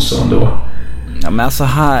Gonzon då. Ja, men alltså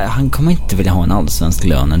han kommer inte vilja ha en allsvensk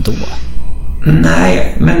lön ändå.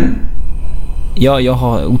 Nej, men jag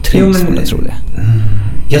har otroligt svårt att tro det.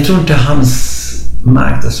 Jag tror inte hans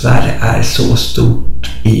marknadsvärde är så stort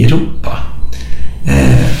i Europa.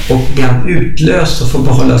 Och blir han utlöst och får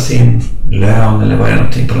behålla sin lön eller vad det är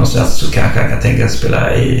någonting på något sätt, så kanske han kan tänka att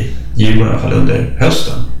spela i Djurgården i alla fall under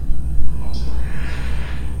hösten.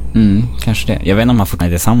 Kanske det. Jag vet inte om han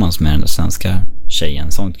fortfarande är tillsammans med den svenska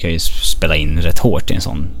tjejen. Sånt kan ju spela in rätt hårt i en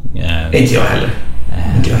sån. Inte jag heller.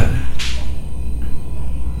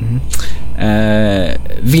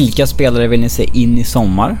 Vilka spelare vill ni se in i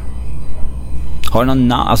sommar? Har du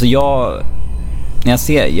någon alltså jag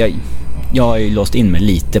har ju låst in mig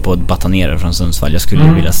lite på Batanero från Sundsvall. Jag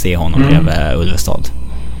skulle vilja se honom bredvid Ulvestad.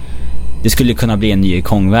 Det skulle kunna bli en ny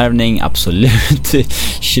kongvärvning, absolut.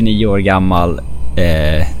 29 år gammal,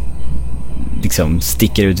 liksom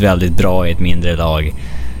sticker ut väldigt bra i ett mindre lag.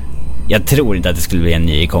 Jag tror inte att det skulle bli en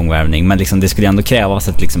ny kongvärvning, men liksom det skulle ändå krävas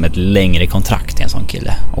ett längre kontrakt till en sån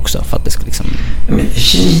kille också, för att det skulle liksom... Men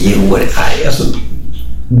 29 år är alltså...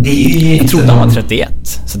 Det är ju jag trodde han var 31,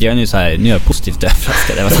 så jag är nu så här, nu är jag positivt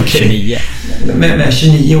överraskad. Det var 29. Men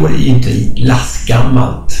 29 år är ju inte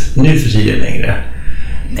lastgammalt nu för tiden längre.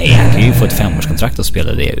 Nej, han kan ju få ett 5-årskontrakt och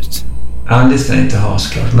spela det ut. Ja, det ska han inte ha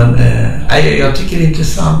såklart. Men jag tycker det är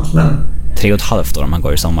intressant, men... 3,5 år om han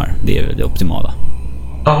går i sommar. Det är det optimala.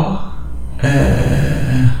 Ja. Nej,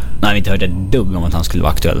 vi har inte hört ett dugg om att han skulle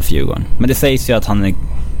vara aktuell för Djurgården. Men det sägs ju att han är...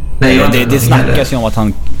 Nej, det snackas ju om att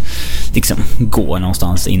han liksom går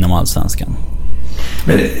någonstans inom allsvenskan.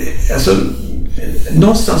 Men alltså,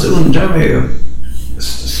 någonstans undrar man ju,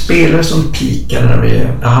 spelare som pikar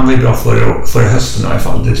när han var ju bra förra hösten i alla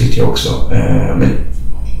fall, det tyckte jag också. Men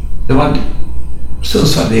det var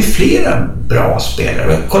Sundsvall, det är flera bra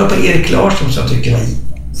spelare. Kolla på Erik Larsson, som jag tycker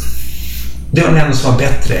det var den enda som var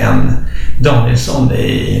bättre än Danielsson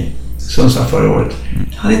i Sundsvall förra året.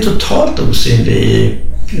 Han är totalt osynlig,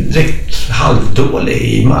 direkt halvdålig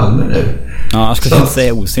i Malmö nu. Ja, jag skulle inte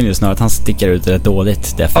säga osynlig, snarare att han sticker ut rätt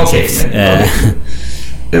dåligt defensivt. Men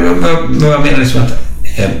jag menar liksom att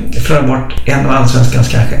från bort en av allsvenskans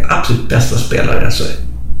kanske absolut bästa spelare, så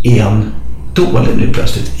är han dålig nu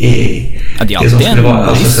plötsligt i det som skulle vara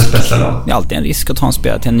allsvenskans bästa lag. Det är alltid en risk att ta en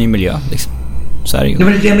spelare till en ny miljö liksom. Så är det ju. Nej,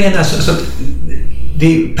 men det jag menar, så att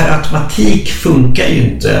det, per automatik funkar ju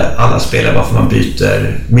inte alla spelare bara för man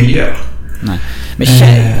byter miljö. Nej. Men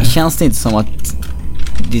känns det inte som att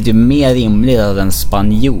det är mer rimligt att en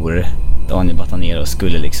spanjor, Daniel Batanero,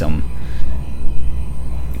 skulle liksom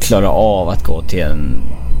klara av att gå till en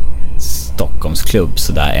Stockholmsklubb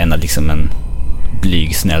sådär, än att liksom en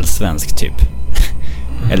blygsnäll svensk typ?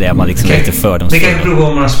 Eller är man liksom lite fördomsfull? Det kan ju prova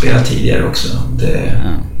om man har spelat tidigare också.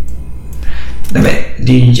 Nej, men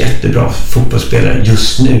det är en jättebra fotbollsspelare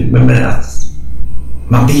just nu, men att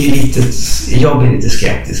man blir ju jag blir lite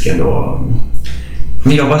skeptisk ändå.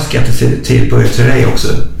 Men jag var skeptisk till Buyo Turay också,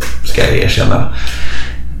 ska jag erkänna.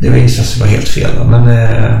 Det visade sig vara helt fel. Men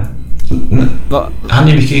han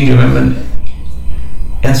är mycket yngre, men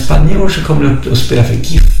en spanjor som kommer upp och spelar för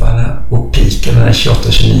Giffarna och pikar när han är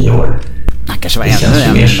 28-29 år. Han kanske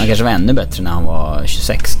var ännu bättre när han var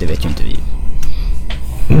 26, det vet ju inte vi.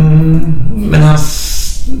 Men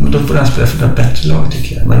då får han spela för ett bättre lag,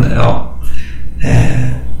 tycker jag. Men ja,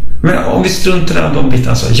 Men om vi struntar av de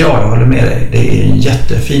bitarna så jag håller med dig. Det är en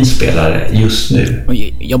jättefin spelare just nu. Och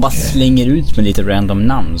jag bara slänger ut med lite random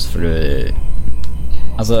namn för du.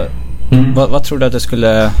 Alltså vad tror du att det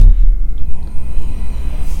skulle.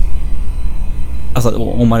 Alltså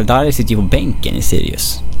Omar Dari sitter ju på bänken i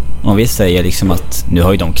Sirius. Om vi säger liksom att nu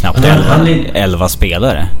har ju de knappt 11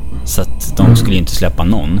 spelare, så att de skulle inte släppa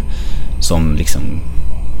någon som liksom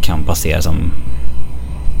kan passera som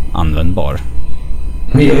användbar.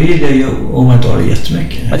 Men jag gillar ju Omar Dari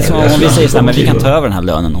jättemycket. Liksom, om vi säger så här, men vi kan ta över den här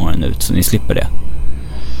lönen åren ut så ni slipper det.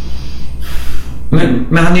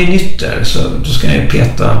 Men han är ju nytt där, så då ska jag ju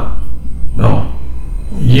peta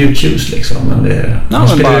U-Choose liksom. Men det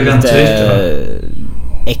men bara lite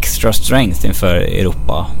extra strength inför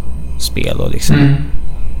Europa-spel och liksom.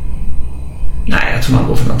 Nej, jag tror man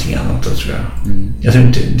går för någonting annat då, tror jag. Jag tror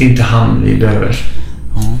inte, det är inte han vi behöver.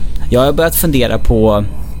 Jag har börjat fundera på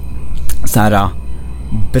så här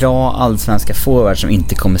bra allsvenska forwards som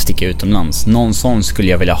inte kommer sticka utomlands. Någon sån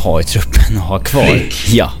skulle jag vilja ha i truppen och ha kvar.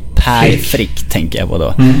 Frick. Per Frick tänker jag på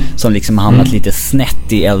då. Som liksom hamnat lite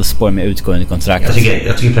snett i Elfsborg med utgående kontrakt.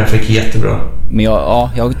 Jag tycker Per Frick är jättebra. Men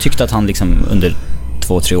jag tyckte att han liksom under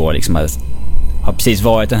 2-3 år liksom har precis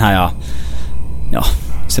varit den här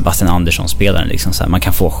Sebastian Andersson-spelaren liksom så här. Man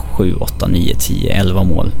kan få 7, 8, 9, 10, 11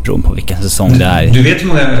 mål beroende på vilken säsong det är. Du vet hur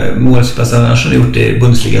många mål Sebastian Andersson har gjort i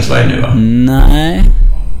Bundesliga Sverige nu, va? Nej.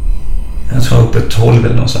 Jag tror uppe 12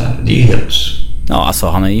 eller något så här. Det är ju helt... Ja, alltså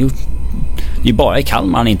han har gjort... Det är ju bara i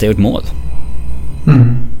Kalmar han inte har gjort mål.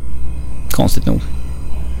 Konstigt nog.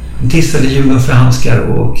 Dissade Djurgården för handskar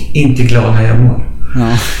och inte glad när jag mål.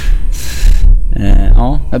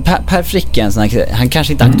 Per Frick är en sån här, han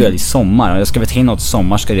kanske inte är aktuell i sommar. Jag ska väl till något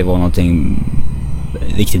sommar ska det vara någonting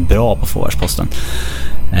riktigt bra på forwardsposten.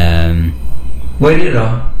 Vad är det då?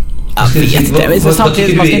 Jag vet inte. Men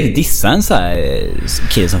samtidigt man ska inte dissa en så här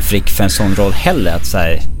kille som Frick för en sån roll heller. Att så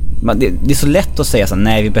här, det är så lätt att säga så här,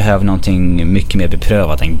 nej vi behöver någonting mycket mer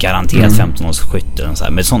beprövat än garanterat 15-års skytte.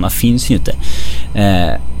 Men sådana finns ju inte.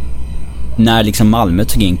 När liksom Malmö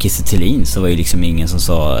tog in Kiese Thelin så var ju liksom ingen som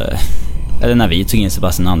sa... Eller när vi tog in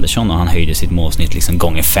Sebastian Andersson och han höjde sitt målsnitt liksom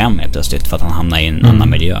gånger 5 helt plötsligt för att han hamnade i en annan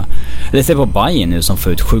miljö. Det ser på Bayern nu som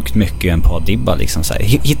får ut sjukt mycket än på Dibba liksom så här.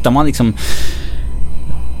 Hittar man liksom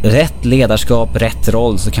rätt ledarskap, rätt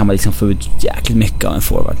roll så kan man liksom få ut jäkligt mycket av en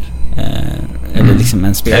forward. Eller liksom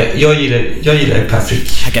en spelare. Jag gillar Per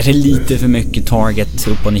Frick. Han kanske är lite för mycket target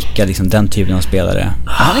upp och nicka liksom den typen av spelare.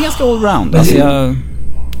 Han är ganska allround. Alltså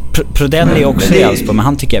Prodell är också i Elfsborg, men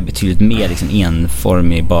han tycker jag är betydligt mer liksom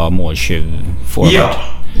enformig, bara måltjuv forward. Ja,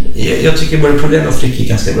 jag tycker både Prodell och Frick är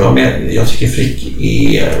ganska bra, men jag tycker Frick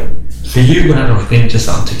är för Djurgården har varit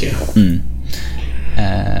intressant tycker jag.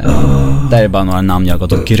 Där är bara några namn jag har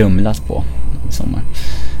gått och grumlat på i sommar.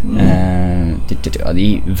 Det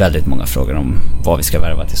är väldigt många frågor om vad vi ska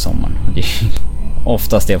värva till sommaren. Det är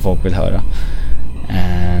oftast det folk vill höra.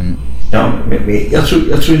 Jag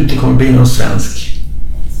tror inte det kommer bli någon svensk.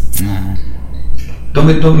 De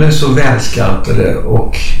är så välscoutade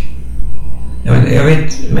och jag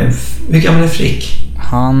vet men hur gammal är Frick?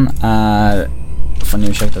 Han är, får ni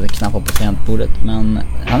ursäkta att jag knappar på tangentbordet, men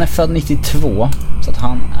han är född 92 så att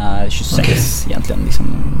han är 26 egentligen liksom.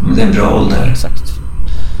 Det är en bra ålder. Exakt.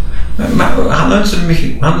 Men han har inte så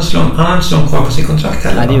mycket, han har inte så långt kvar på sin kontrakt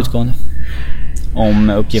heller. Nej, det är utgående. Om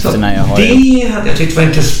uppgifterna så jag har. Det hade jag tyckt var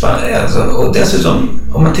intressant. Alltså, och dessutom,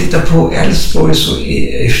 om man tittar på Elfsborg så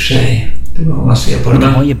är i och för sig, det var man ser på det.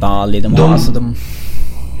 De har ju Bali, de har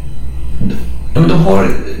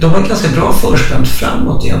ganska bra förspänt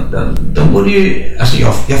framåt egentligen. De borde ju, alltså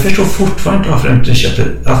jag förstår fortfarande varför de inte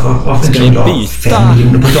köper, varför ska inte vi byta 5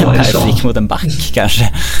 miljoner på Danielsson. Frick mot en back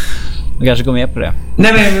kanske. De kanske går med på det.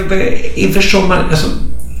 Nej men inför sommaren, alltså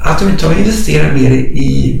att de inte har investerat mer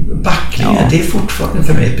i backlinjen, det är fortfarande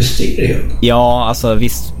för mig ett mysterium. Ja, alltså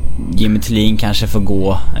visst, Jimmy Thelin kanske får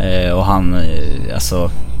gå och han,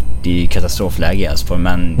 alltså det är ju katastrofläge alltså,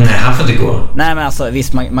 men... Nej, han får inte gå. Nej, men alltså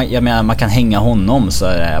visst, jag menar, man kan hänga honom så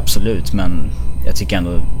är det absolut, men jag tycker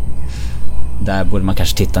ändå där borde man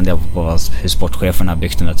kanske titta en del på hur sportchefen har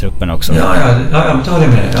byggt den där truppen också. Ja, men då håller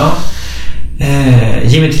jag med dig, ja.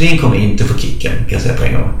 Jimmy Thelin kommer inte få kicken, kan jag säga på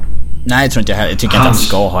en gång. Nej, jag tror inte jag tycker inte att han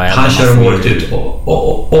ska ha. Han kör året ut.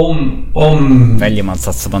 Om väljer man att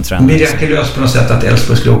satsa på en trend. Mirakulöst på något sätt att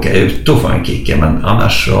Elfsborg skulle åka ut, då får han kicken. Men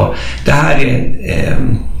annars så... Det här är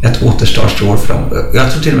ett återstartsår för dem.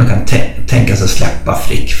 Jag tror till och med man kan tänka sig släppa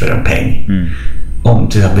Frick för en peng. Om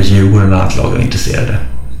till exempel Djurgården och annat lag är intresserade.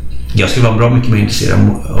 Jag skulle vara bra mycket mer intresserad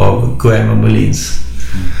av Guillermo Molins.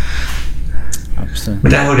 Absolut.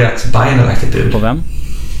 Men där hörde jag att Bayern har lagt ett bud. På vem?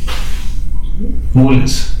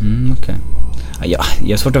 Molins. Okej. Ja,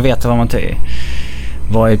 det är svårt att veta vad man tycker.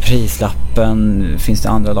 Vad är prislappen? Finns det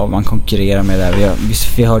andra lag man konkurrerar med där?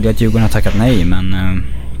 Vi hörde att Djurgården har tackat nej, men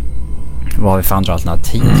vad har vi för andra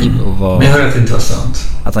alternativ? Men jag hör att det är intressant.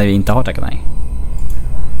 Att vi inte har tackat nej?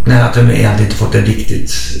 Nej, att de egentligen inte fått ett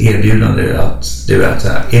riktigt erbjudande att du vet,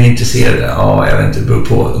 är ni intresserade? Ja, jag vet inte, det beror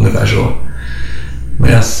på ungefär så.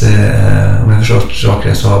 Medan om jag förstått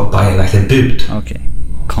saker så har Bayern lagt ett bud. Okej.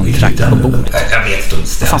 Kontrakt på bordet. Jag vet inte om det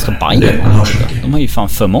stämmer. Vad fan ska Bayern? De har ju fan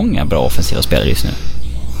för många bra offensiva spelare just nu.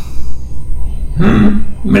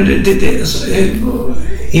 Men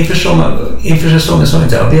inför säsongen sa vi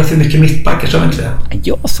inte vi har för mycket mittbackar, sa vi inte det?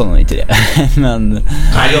 Jag sa nog inte det. Men...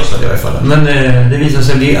 Nej, jag sa det i alla fall. Men det visar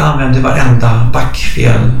sig att vi använder varenda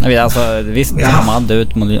backfel. Jag vet, alltså, visst, Hamad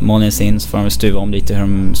ut, Målins in, så får de stuva om lite hur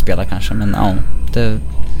de spelar kanske. Men ja, det...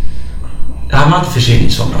 Hamad försvinner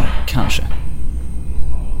i sommar. Kanske.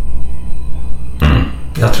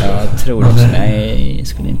 Jag tror också. Jag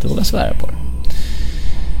skulle inte våga svära på det.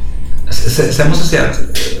 Sen måste jag säga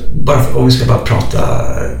att om vi ska bara prata,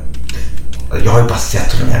 jag har ju bara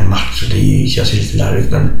sett honom en match och det känns ju lite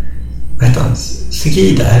lärligt, men vad heter han?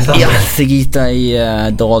 Segida? Ja, Segida i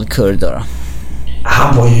Dalkurd då.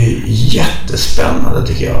 Han var ju jättespännande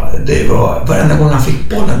tycker jag. Det var, varenda gång han fick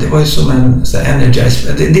bollen, det var ju som en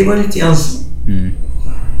energize. Det var lite grann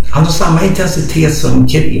han har samma intensitet som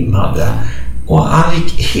Kerim hade. Och han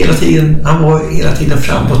var hela tiden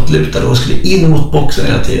framåtlutad och skulle in mot boxen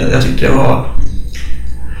hela tiden. Jag tyckte det var...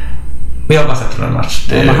 Men jag har bara sett på en match.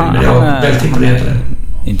 Men jag var väldigt imponerad.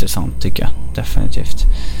 Intressant tycker jag, definitivt.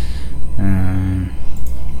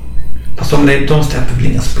 Fast de släpper väl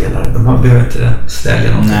inga spelare. De behöver inte ställa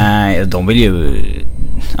någonting. Nej, de vill ju...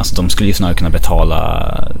 Alltså de skulle ju snarare kunna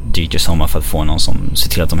betala dyrt i sommar för att få någon som ser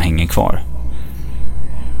till att de hänger kvar.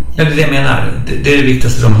 Ja, det är det jag menar. Det är det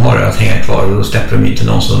viktigaste de har, att hänga kvar, och då släpper de inte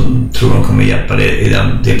någon som tror de kommer hjälpa det i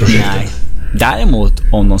det projektet. Nej. Däremot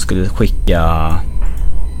om de skulle skicka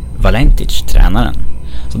Valentic, tränaren.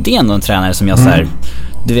 Så det är ändå en tränare som jag säger,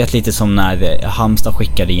 du vet, lite som när Halmstad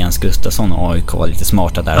skickade Jens Gustafsson och AIK var lite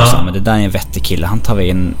smarta där och så, men det där är en vettig kille. Han tar vi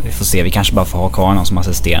in, vi får se, vi kanske bara får ha kvar någon som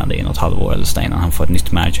assisterande i något halvår eller så innan han får ett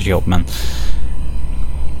nytt managerjobb, men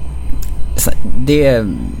det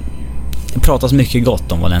pratas mycket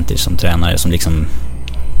gott om Valentic som tränare, som liksom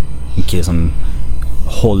en kille som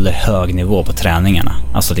håller hög nivå på träningarna,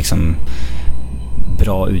 alltså liksom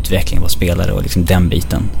bra utveckling på spelare och liksom den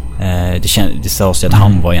biten. Det sades ju att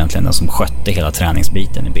han var egentligen den som skötte hela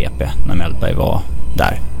träningsbiten i BP när Mellberg var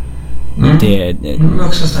där. Det är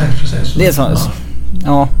också stark process. Det är så,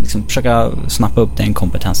 ja, liksom försöka snappa upp den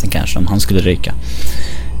kompetensen kanske om han skulle ryka.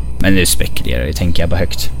 Men nu spekulerar jag, tänker jag bara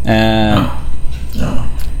högt.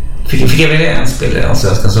 Fick jag välja en spelare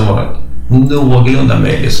alltså som var någorlunda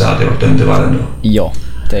möjlig, så hade jag varit under varandra då. Ja,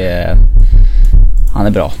 han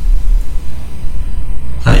är bra.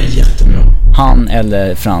 Han är jättebra. Han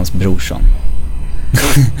eller Frans Brorsson.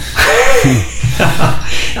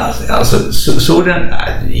 alltså så den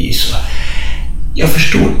är ju så. Jag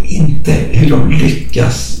förstår inte hur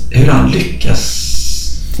han lyckas.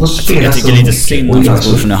 Jag tycker lite synd om Frans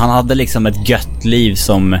Brorsson nu. Han hade liksom ett gött liv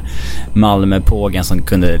som Malmö-pågen som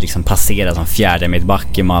kunde liksom passera som fjärde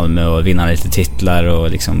mittback i Malmö och vinna lite titlar och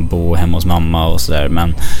liksom bo hemma hos mamma och sådär,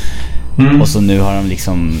 men och så nu har de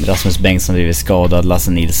liksom Rasmus Bengtsson blivit skadad,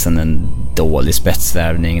 Lasse Nilsson en dålig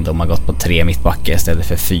spetsvärvning, de har gått på 3 mittbackar istället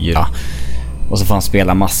för 4, och så får han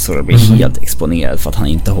spela massor och bli helt exponerad för att han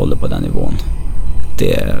inte håller på den nivån.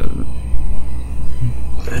 Det är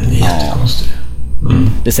jättekonstigt.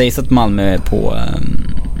 Det sägs att Malmö är på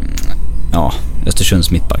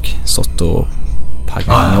Östersunds mittback Sotto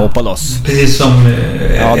Paganopoulos. Precis som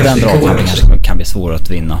den dragkampen kanske kan bli svår att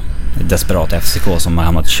vinna. Desperat FCK som har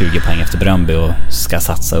hamnat 20 poäng efter Bröndby och ska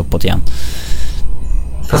satsa uppåt igen.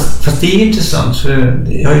 Fast det är intressant, för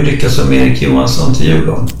jag har ju lyckats som Erik Johansson till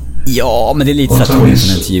Djurgården. Ja, men det är lite så att Torgen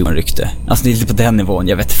som en till Djurgården rykte. Alltså det är lite på den nivån,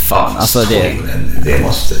 jag vet fan. Alltså det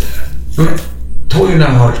måste... Torgen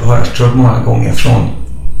har jag tror många gånger från,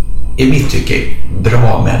 i mitt tycke,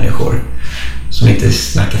 bra människor som inte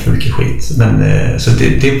snackar för mycket skit. Men, så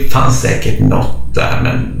det fanns säkert något där,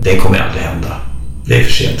 men det kommer aldrig hända. Det är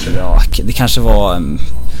för sent, tror jag. Ja, det kanske var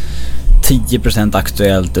 10%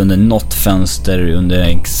 aktuellt under något fönster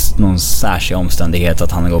under någon särskild omständighet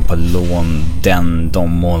att han går på lån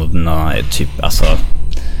de månaderna typ, alltså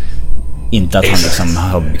inte att han liksom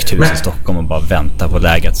har byggt hus i Stockholm och bara väntar på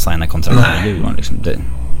läge att signa kontrakt med Djurgården liksom.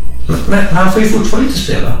 Men han får ju fortfarande inte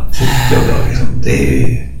spela liksom. Det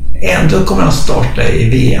är ändå kommer han starta i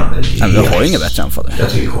VM. Men vi har ju inga bättre anfallare. Jag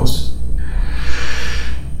tycker det är konstigt.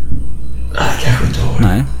 Nej, kanske inte har.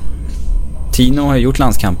 Nej. Tino har gjort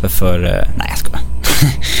landskamper för... Nej, jag skojar.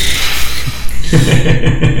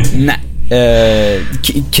 Nej.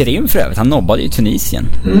 Krim för övrigt, han nobbade i Tunisien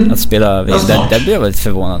att spela VM. Där blev jag väldigt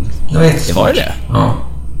förvånad. Det var det. Ja.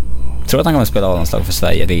 Jag tror att han kommer att spela A-landslag för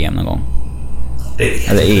Sverige VM någon gång.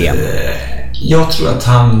 Eller EM. Jag tror att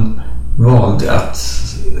han valde att...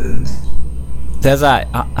 Det är så här,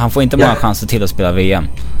 han får inte många chanser till att spela VM.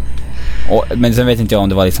 Men sen vet inte jag om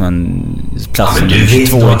det var liksom en plats som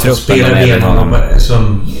 22 i truppen.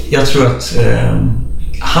 Jag tror att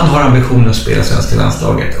han har ambitionen att spela svenska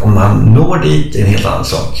landslaget. Om han når dit är en helt annan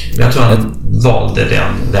sak. Jag tror han valde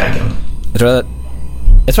den vägen.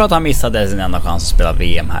 Jag tror att han missade sin enda chans att spela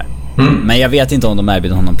VM här. Men jag vet inte om de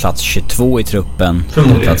erbjuder honom plats 22 i truppen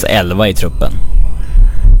eller plats 11 i truppen.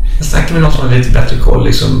 Jag snackar med någon som har lite bättre koll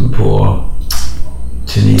liksom på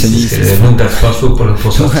tunisisk eller nordafrikansk fotboll.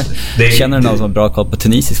 Känner du någon som har bra koll på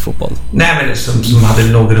tunisisk fotboll? Nej, men som hade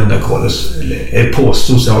någorlunda koll, eller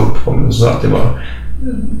påstod sig ha uppehåll, så att det var,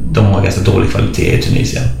 de har ganska dålig kvalitet i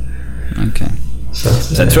Tunisien. Okej. Så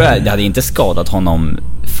jag tror det hade inte skadat honom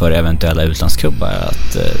för eventuella utlandsklubbar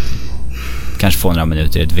att kanske få några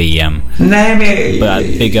minuter i ett VM. Nej, men börja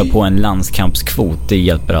bygga på en landskampskvot, det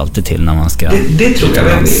hjälper alltid till när man ska... Det tror jag.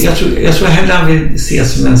 Jag tror hellre han vill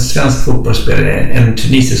ses som en svensk fotbollsspelare, en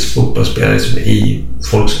tunisisk fotbollsspelare i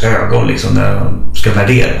folks ögon liksom, när de ska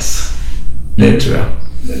värderas. Det tror jag.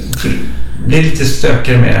 Det är lite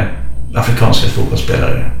stökare med afrikanska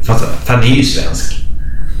fotbollsspelare. För han är ju svensk.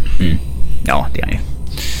 Ja, det är han ju.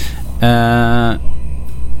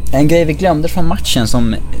 En grej vi glömde från matchen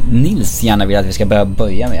som Nils gärna vill att vi ska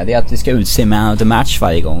börja med, det är att vi ska utse man of the match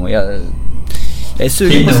varje gång. Och jag är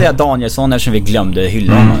sugen på att säga Danielsson eftersom vi glömde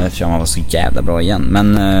hylla honom eftersom han var så jävla bra igen.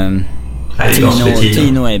 Men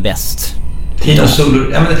Tino är bäst.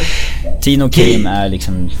 Tino och Kim är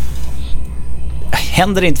liksom...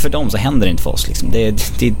 Händer det inte för dem så händer det inte för oss liksom. Det är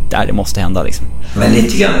där det måste hända liksom. Men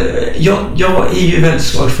lite grann, jag är ju väldigt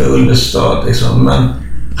svag för Ullestad liksom, men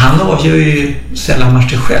han avgör ju sällan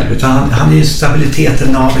matcher själv, utan han är ju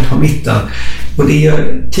stabiliteten, navet på mitten. Och det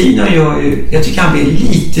gör Tino gör ju, jag tycker han blir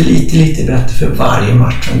lite bättre för varje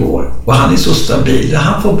match som går. Och han är så stabil,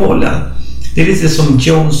 han får bollen. Det är lite som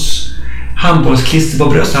Jones handbollsklister på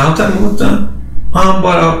bröstet. Han tar emot den och han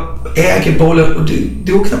bara äger bollen och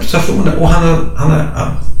det går knappt stationer. Och han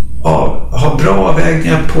har bra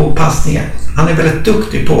avvägningar på passningar. Han är väldigt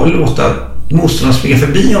duktig på att låta motståndarna springa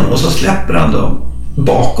förbi honom och så släpper han dem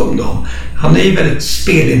bakom dem. Han är ju väldigt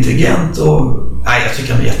spelintelligent och jag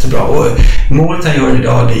tycker han är jättebra. Och målet han gör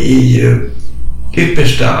idag, det är ju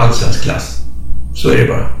yppersta allsvensk klass. Så är det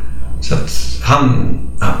bara. Så att han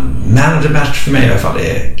man of the match för mig i alla fall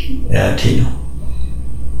är Tino.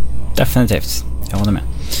 Definitivt, jag håller med.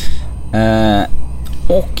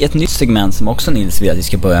 Och ett nytt segment som också Nils vill att vi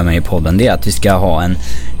ska börja med i podden, det är att vi ska ha en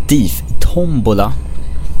DIF-tombola.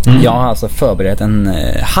 Jag har alltså förberett en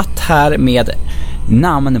hatt här med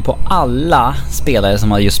namnen på alla spelare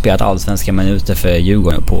som har just spelat allsvenska minuter för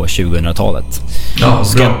Djurgården på 2000-talet. Ja,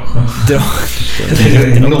 bra.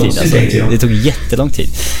 Det tog jättelång tid.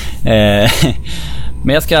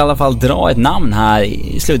 Men jag ska i alla fall dra ett namn här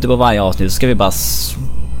i slutet på varje avsnitt, så ska vi bara...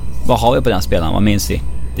 Vad har vi på den spelaren? Vad minns vi?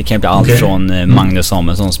 Det kan bli allt från Magnus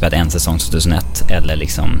Samuelsson som spelat en säsong 2001 eller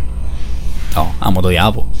liksom Amadou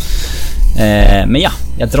Javo. Men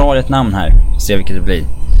jag drar ett namn här och ser vilket det blir.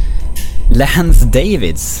 Lance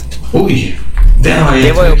Davids. Oj,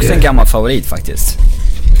 det var ju också en gammal favorit faktiskt.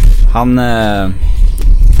 Han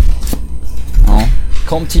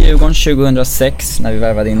kom till Djurgården 2006 när vi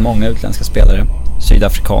värvade in många utländska spelare.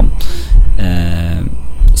 Sydafrikan.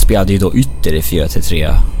 Spelade ju då ytter i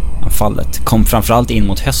 4-3-anfallet. Kom framförallt in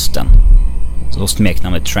mot hösten. Så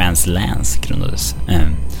smeknamnet Trans Lance grundades.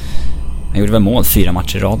 Han gjorde väl mål 4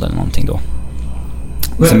 matcher i rad eller någonting då.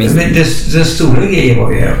 Men den stora grejen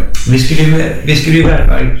var ju vi skulle ju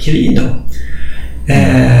värva Krino.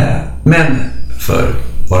 Men för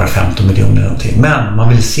bara 15 miljoner någonting. Men man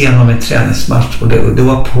ville se honom i en träningsmatch och det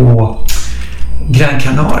var på Gran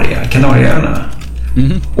Canaria, Kanarieöarna.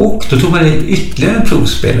 Och då tog man in ytterligare en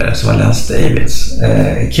provspelare som var Lance Davids.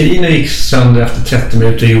 Krino gick sönder efter 30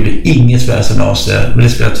 minuter och gjorde inget väsen av sig, men det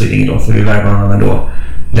spelade tydligen ingen roll för vi värvade honom ändå.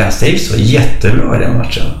 Lance Davids var jättebra i den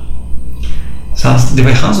matchen. Så det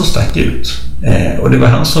var han som stack ut. Och det var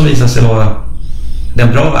han som visade sig vara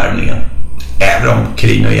den bra värvningen. Även om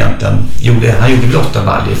Krino egentligen gjorde 8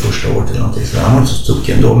 baljor första året eller någonting. Så han var inte så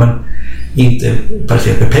tokig ändå, men inte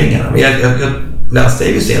perfekt med pengarna. Men jag Lance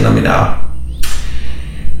Davids är en av mina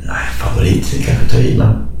favoriter, kanske tar i,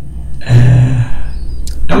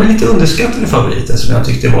 men lite underskattade favoriter som jag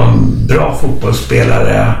tyckte var en bra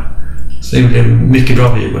fotbollsspelare som gjorde mycket bra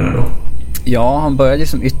på Djurgården då. Ja, han började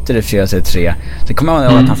som yttre 4-3. Sen kommer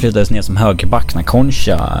jag ihåg att han flyttades ner som högerback när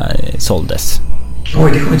Concha såldes.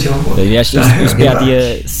 Oj, det kommer inte jag ihåg. Jag spelade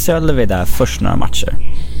ju Sölvi där först några matcher.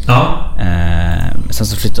 Ja. Sen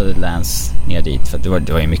så flyttade Lance ner dit för att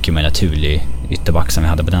det var ju mycket mer naturlig ytterback som vi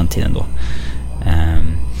hade på den tiden då.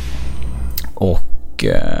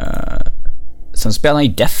 Sen spelade han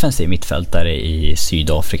ju defensiv mittfältare i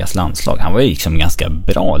Sydafrikas landslag. Han var ju liksom ganska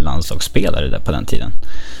bra landslagsspelare där på den tiden.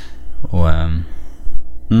 Och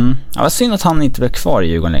det var synd att han inte blev kvar i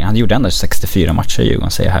Djurgården längre. Han gjorde ändå 64 matcher i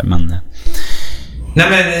Djurgården, säger jag här, men... Nej,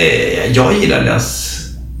 men jag gillar Lance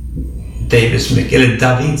Davis mycket, eller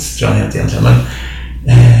Davids tror jag han heter egentligen, men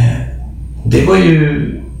det var ju...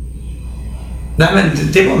 Nej, men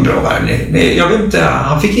det var en bra värvning. Jag vet inte,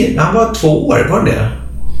 han var 2 år, var det?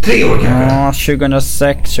 3 år kanske? Ja,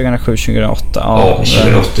 2006, 2007, 2008. Ja,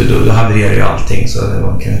 2008 då havererade ju allting, så det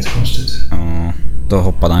var inte konstigt. Ja, då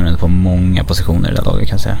hoppade han runt på många positioner i det laget,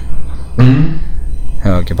 kan jag säga.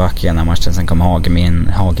 Högerback i ena matchen, sen kom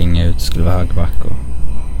Haging ut, skulle vara högerback.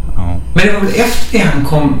 Ja. Men det var väl efter det han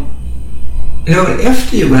kom... Det var väl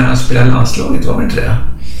efter Djurgården han spelade landslaget, var det inte det?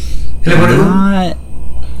 Eller var det... Nej,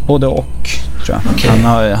 både och, tror jag.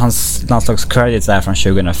 Okay. Hans landslagscredits är från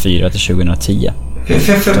 2004 till 2010. Jag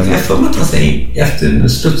får att han säger efter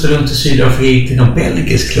studsade runt i Sydafrika, gick till någon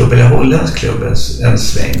belgisk klubb eller holländsk klubb en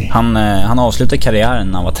sväng. Han avslutade karriären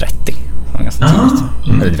när han var 30. Det var ganska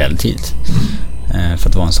tidigt. Eller väldigt tidigt. För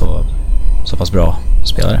att vara en så pass bra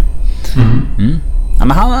spelare. Ja,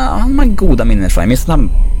 men han har goda minnen från. Jag minns att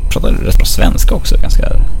han pratade rätt bra svenska också.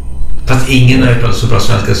 Ganska... Fast ingen har pratat så bra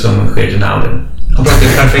svenska som Sheridan Allen. Han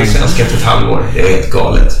pratade perfekt svenska efter ett halvår. Det är helt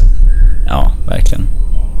galet. Ja, verkligen.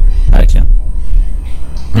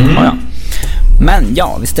 Ja. Men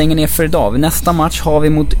ja, vi stänger ner för idag. Nästa match har vi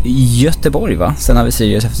mot Göteborg, va? Sen har vi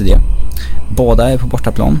Sirius efter det. Båda är på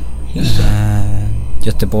bortaplan.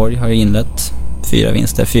 Göteborg har ju inlett 4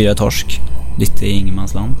 vinster, 4 torsk. Lite i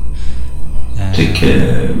ingenmansland.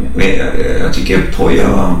 Jag tycker Poja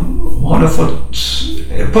har fått...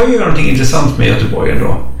 Poja gör någonting intressant med Göteborg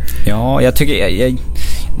ändå. Ja, jag tycker...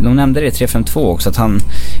 De nämnde det i 3-5-2 också, att han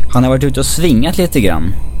har varit ute och svingat lite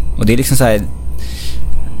grann. Och det är liksom så här...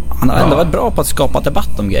 Han har ändå varit bra på att skapa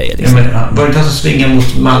debatt om grejer. Liksom. Ja, men var det han som svingade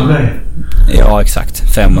mot Malmö? Ja,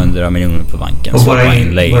 exakt. 500 miljoner på banken. Och bara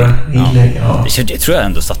inlägg. Ja. Det tror jag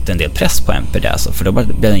ändå satte en del press på MP där. Alltså, för då blev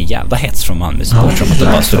det en jävla hets från Malmö support som att de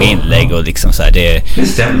bara stod inlägg och liksom så här. Det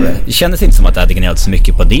stämmer. Det kändes inte som att det hade gnällt så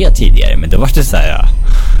mycket på det tidigare. Men det var det så här... Ja,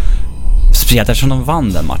 speciellt eftersom de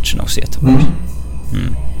vann den matchen också i Göteborg.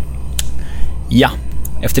 Ja,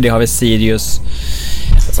 efter det har vi Sirius.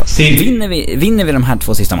 Vinner vi de här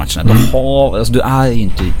 2 sista matcherna, då har, alltså, du är ju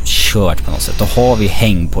inte kört på något sätt. Då har vi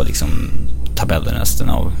häng på liksom tabellen resten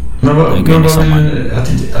av sommaren.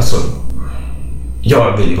 Alltså,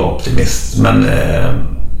 jag vill ju vara optimist, men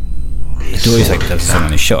du har ju sagt att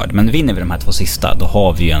säsongen är körd. Men vinner vi de här 2 sista, då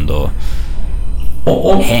har vi ju ändå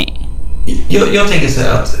häng. Jag tänker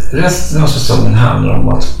säga att resten av säsongen handlar om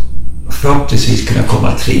att förhoppningsvis kunna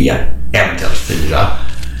komma 3, eventuellt 4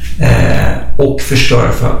 och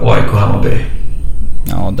förstöra för AIK Hammarby.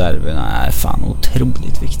 Ja, derbyn är fan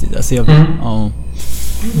otroligt viktigt. Alltså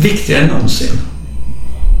viktigare än någonsin.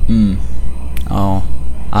 Ja,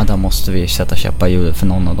 där måste vi sätta käppar i hjulet för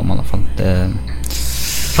någon av dem i alla fall.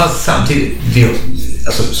 Fast samtidigt,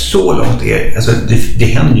 alltså, så långt det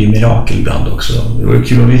händer ju mirakel ibland också. Det var ju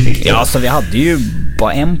kul om vi fick det. Ja, alltså vi hade ju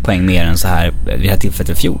bara 1 poäng mer än så här vid det här tillfället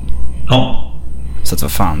i fjol. Ja. Så att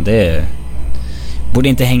vad fan, det borde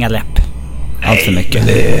inte hänga läpp allt för mycket.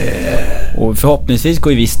 Och förhoppningsvis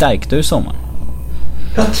går ju vi stärkt ur sommaren.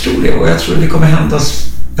 Jag tror det, och jag tror det kommer hända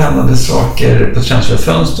spännande saker på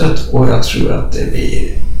transferfönstret, och jag tror att det blir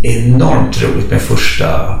enormt roligt med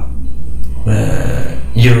första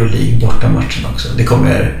Euroleague bortamatchen också. Det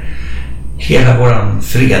kommer hela våran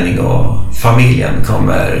förening och familjen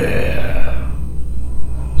kommer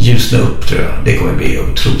ljusna upp, tror jag. Det kommer bli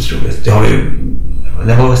otroligt roligt. Det har ju,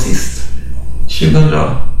 det var väl sist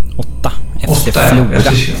 2008 efter Flora.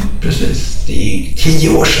 Precis, det är 10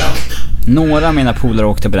 år sedan. Några av mina polare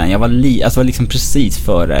åkte på den. Jag var liksom precis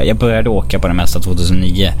före. Jag började åka på det mesta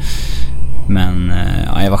 2009. Men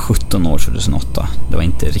jag var 17 år 2008. Det var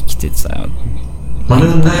inte riktigt så här. Man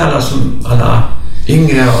undrar alla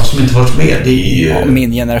yngre som inte varit med. Det är ju...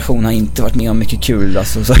 min generation har inte varit med om mycket kul.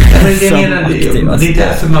 Alltså, så det är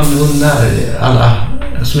därför man undrar alla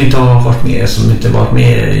som inte har varit med, som inte varit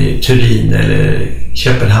med i Turin eller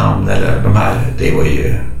Köpenhamn eller de här. Det var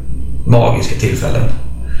ju magiska tillfällen.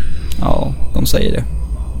 Ja, de säger det.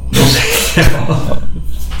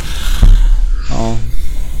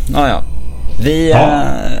 Ja. Vi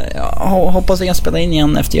hoppas vi kan spela in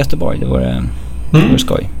igen efter Göteborg. Det vore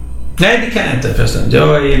skoj. Nej, det kan jag inte förresten. Jag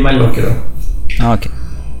var i Mallorca då. Ja, okej.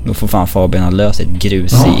 Då får fan Fabian ha löst ett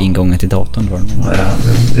grus i ingången till datorn. Ja,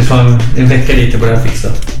 det får en vecka lite börja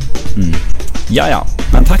fixa. Ja.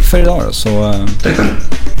 Men tack för idag då. Så tack själv.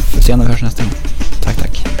 Får se när vi hörs nästa gång.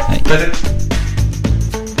 Tack. Hej. Tack.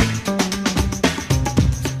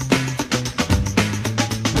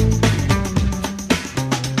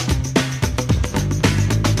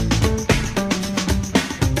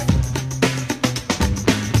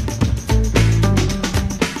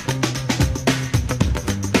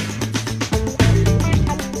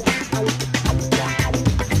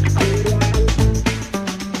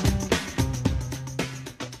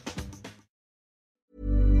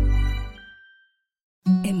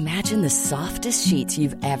 Imagine the softest sheets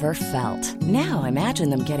you've ever felt. Now imagine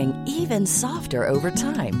them getting even softer over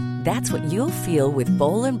time. That's what you'll feel with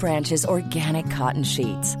Boll & Branch's organic cotton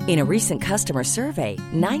sheets. In a recent customer survey,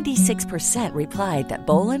 96% replied that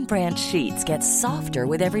Boll & Branch sheets get softer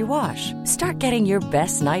with every wash. Start getting your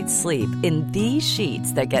best night's sleep in these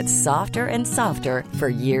sheets that get softer and softer for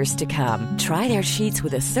years to come. Try their sheets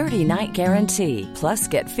with a 30-night guarantee. Plus,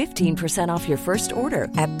 get 15% off your first order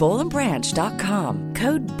at bollandbranch.com.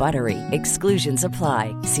 Code BUTTERY. Exclusions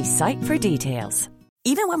apply. See site for details.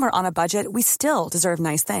 Even when we're on a budget, we still deserve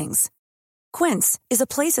nice things. Quince is a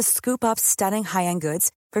place to scoop up stunning high-end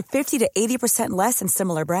goods for 50 to 80% less than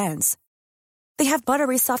similar brands. They have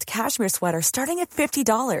buttery soft cashmere sweaters starting at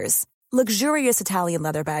 $50, luxurious Italian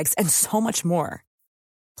leather bags, and so much more.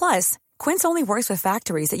 Plus, Quince only works with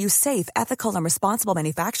factories that use safe, ethical, and responsible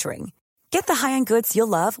manufacturing. Get the high-end goods you'll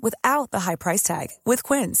love without the high price tag with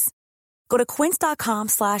Quince. Go to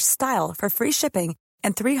quince.com/style for free shipping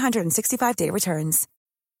and 365-day returns.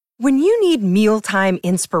 When you need mealtime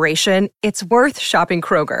inspiration, it's worth shopping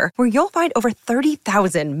Kroger, where you'll find over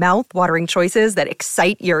 30,000 mouth-watering choices that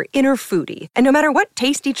excite your inner foodie. And no matter what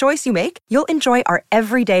tasty choice you make, you'll enjoy our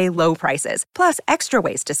everyday low prices, plus extra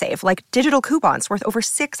ways to save, like digital coupons worth over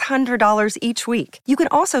 $600 each week. You can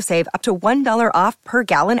also save up to $1 off per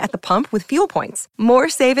gallon at the pump with fuel points. More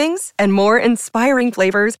savings and more inspiring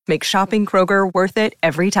flavors make shopping Kroger worth it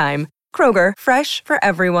every time. Kroger, fresh for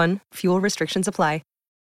everyone. Fuel restrictions apply.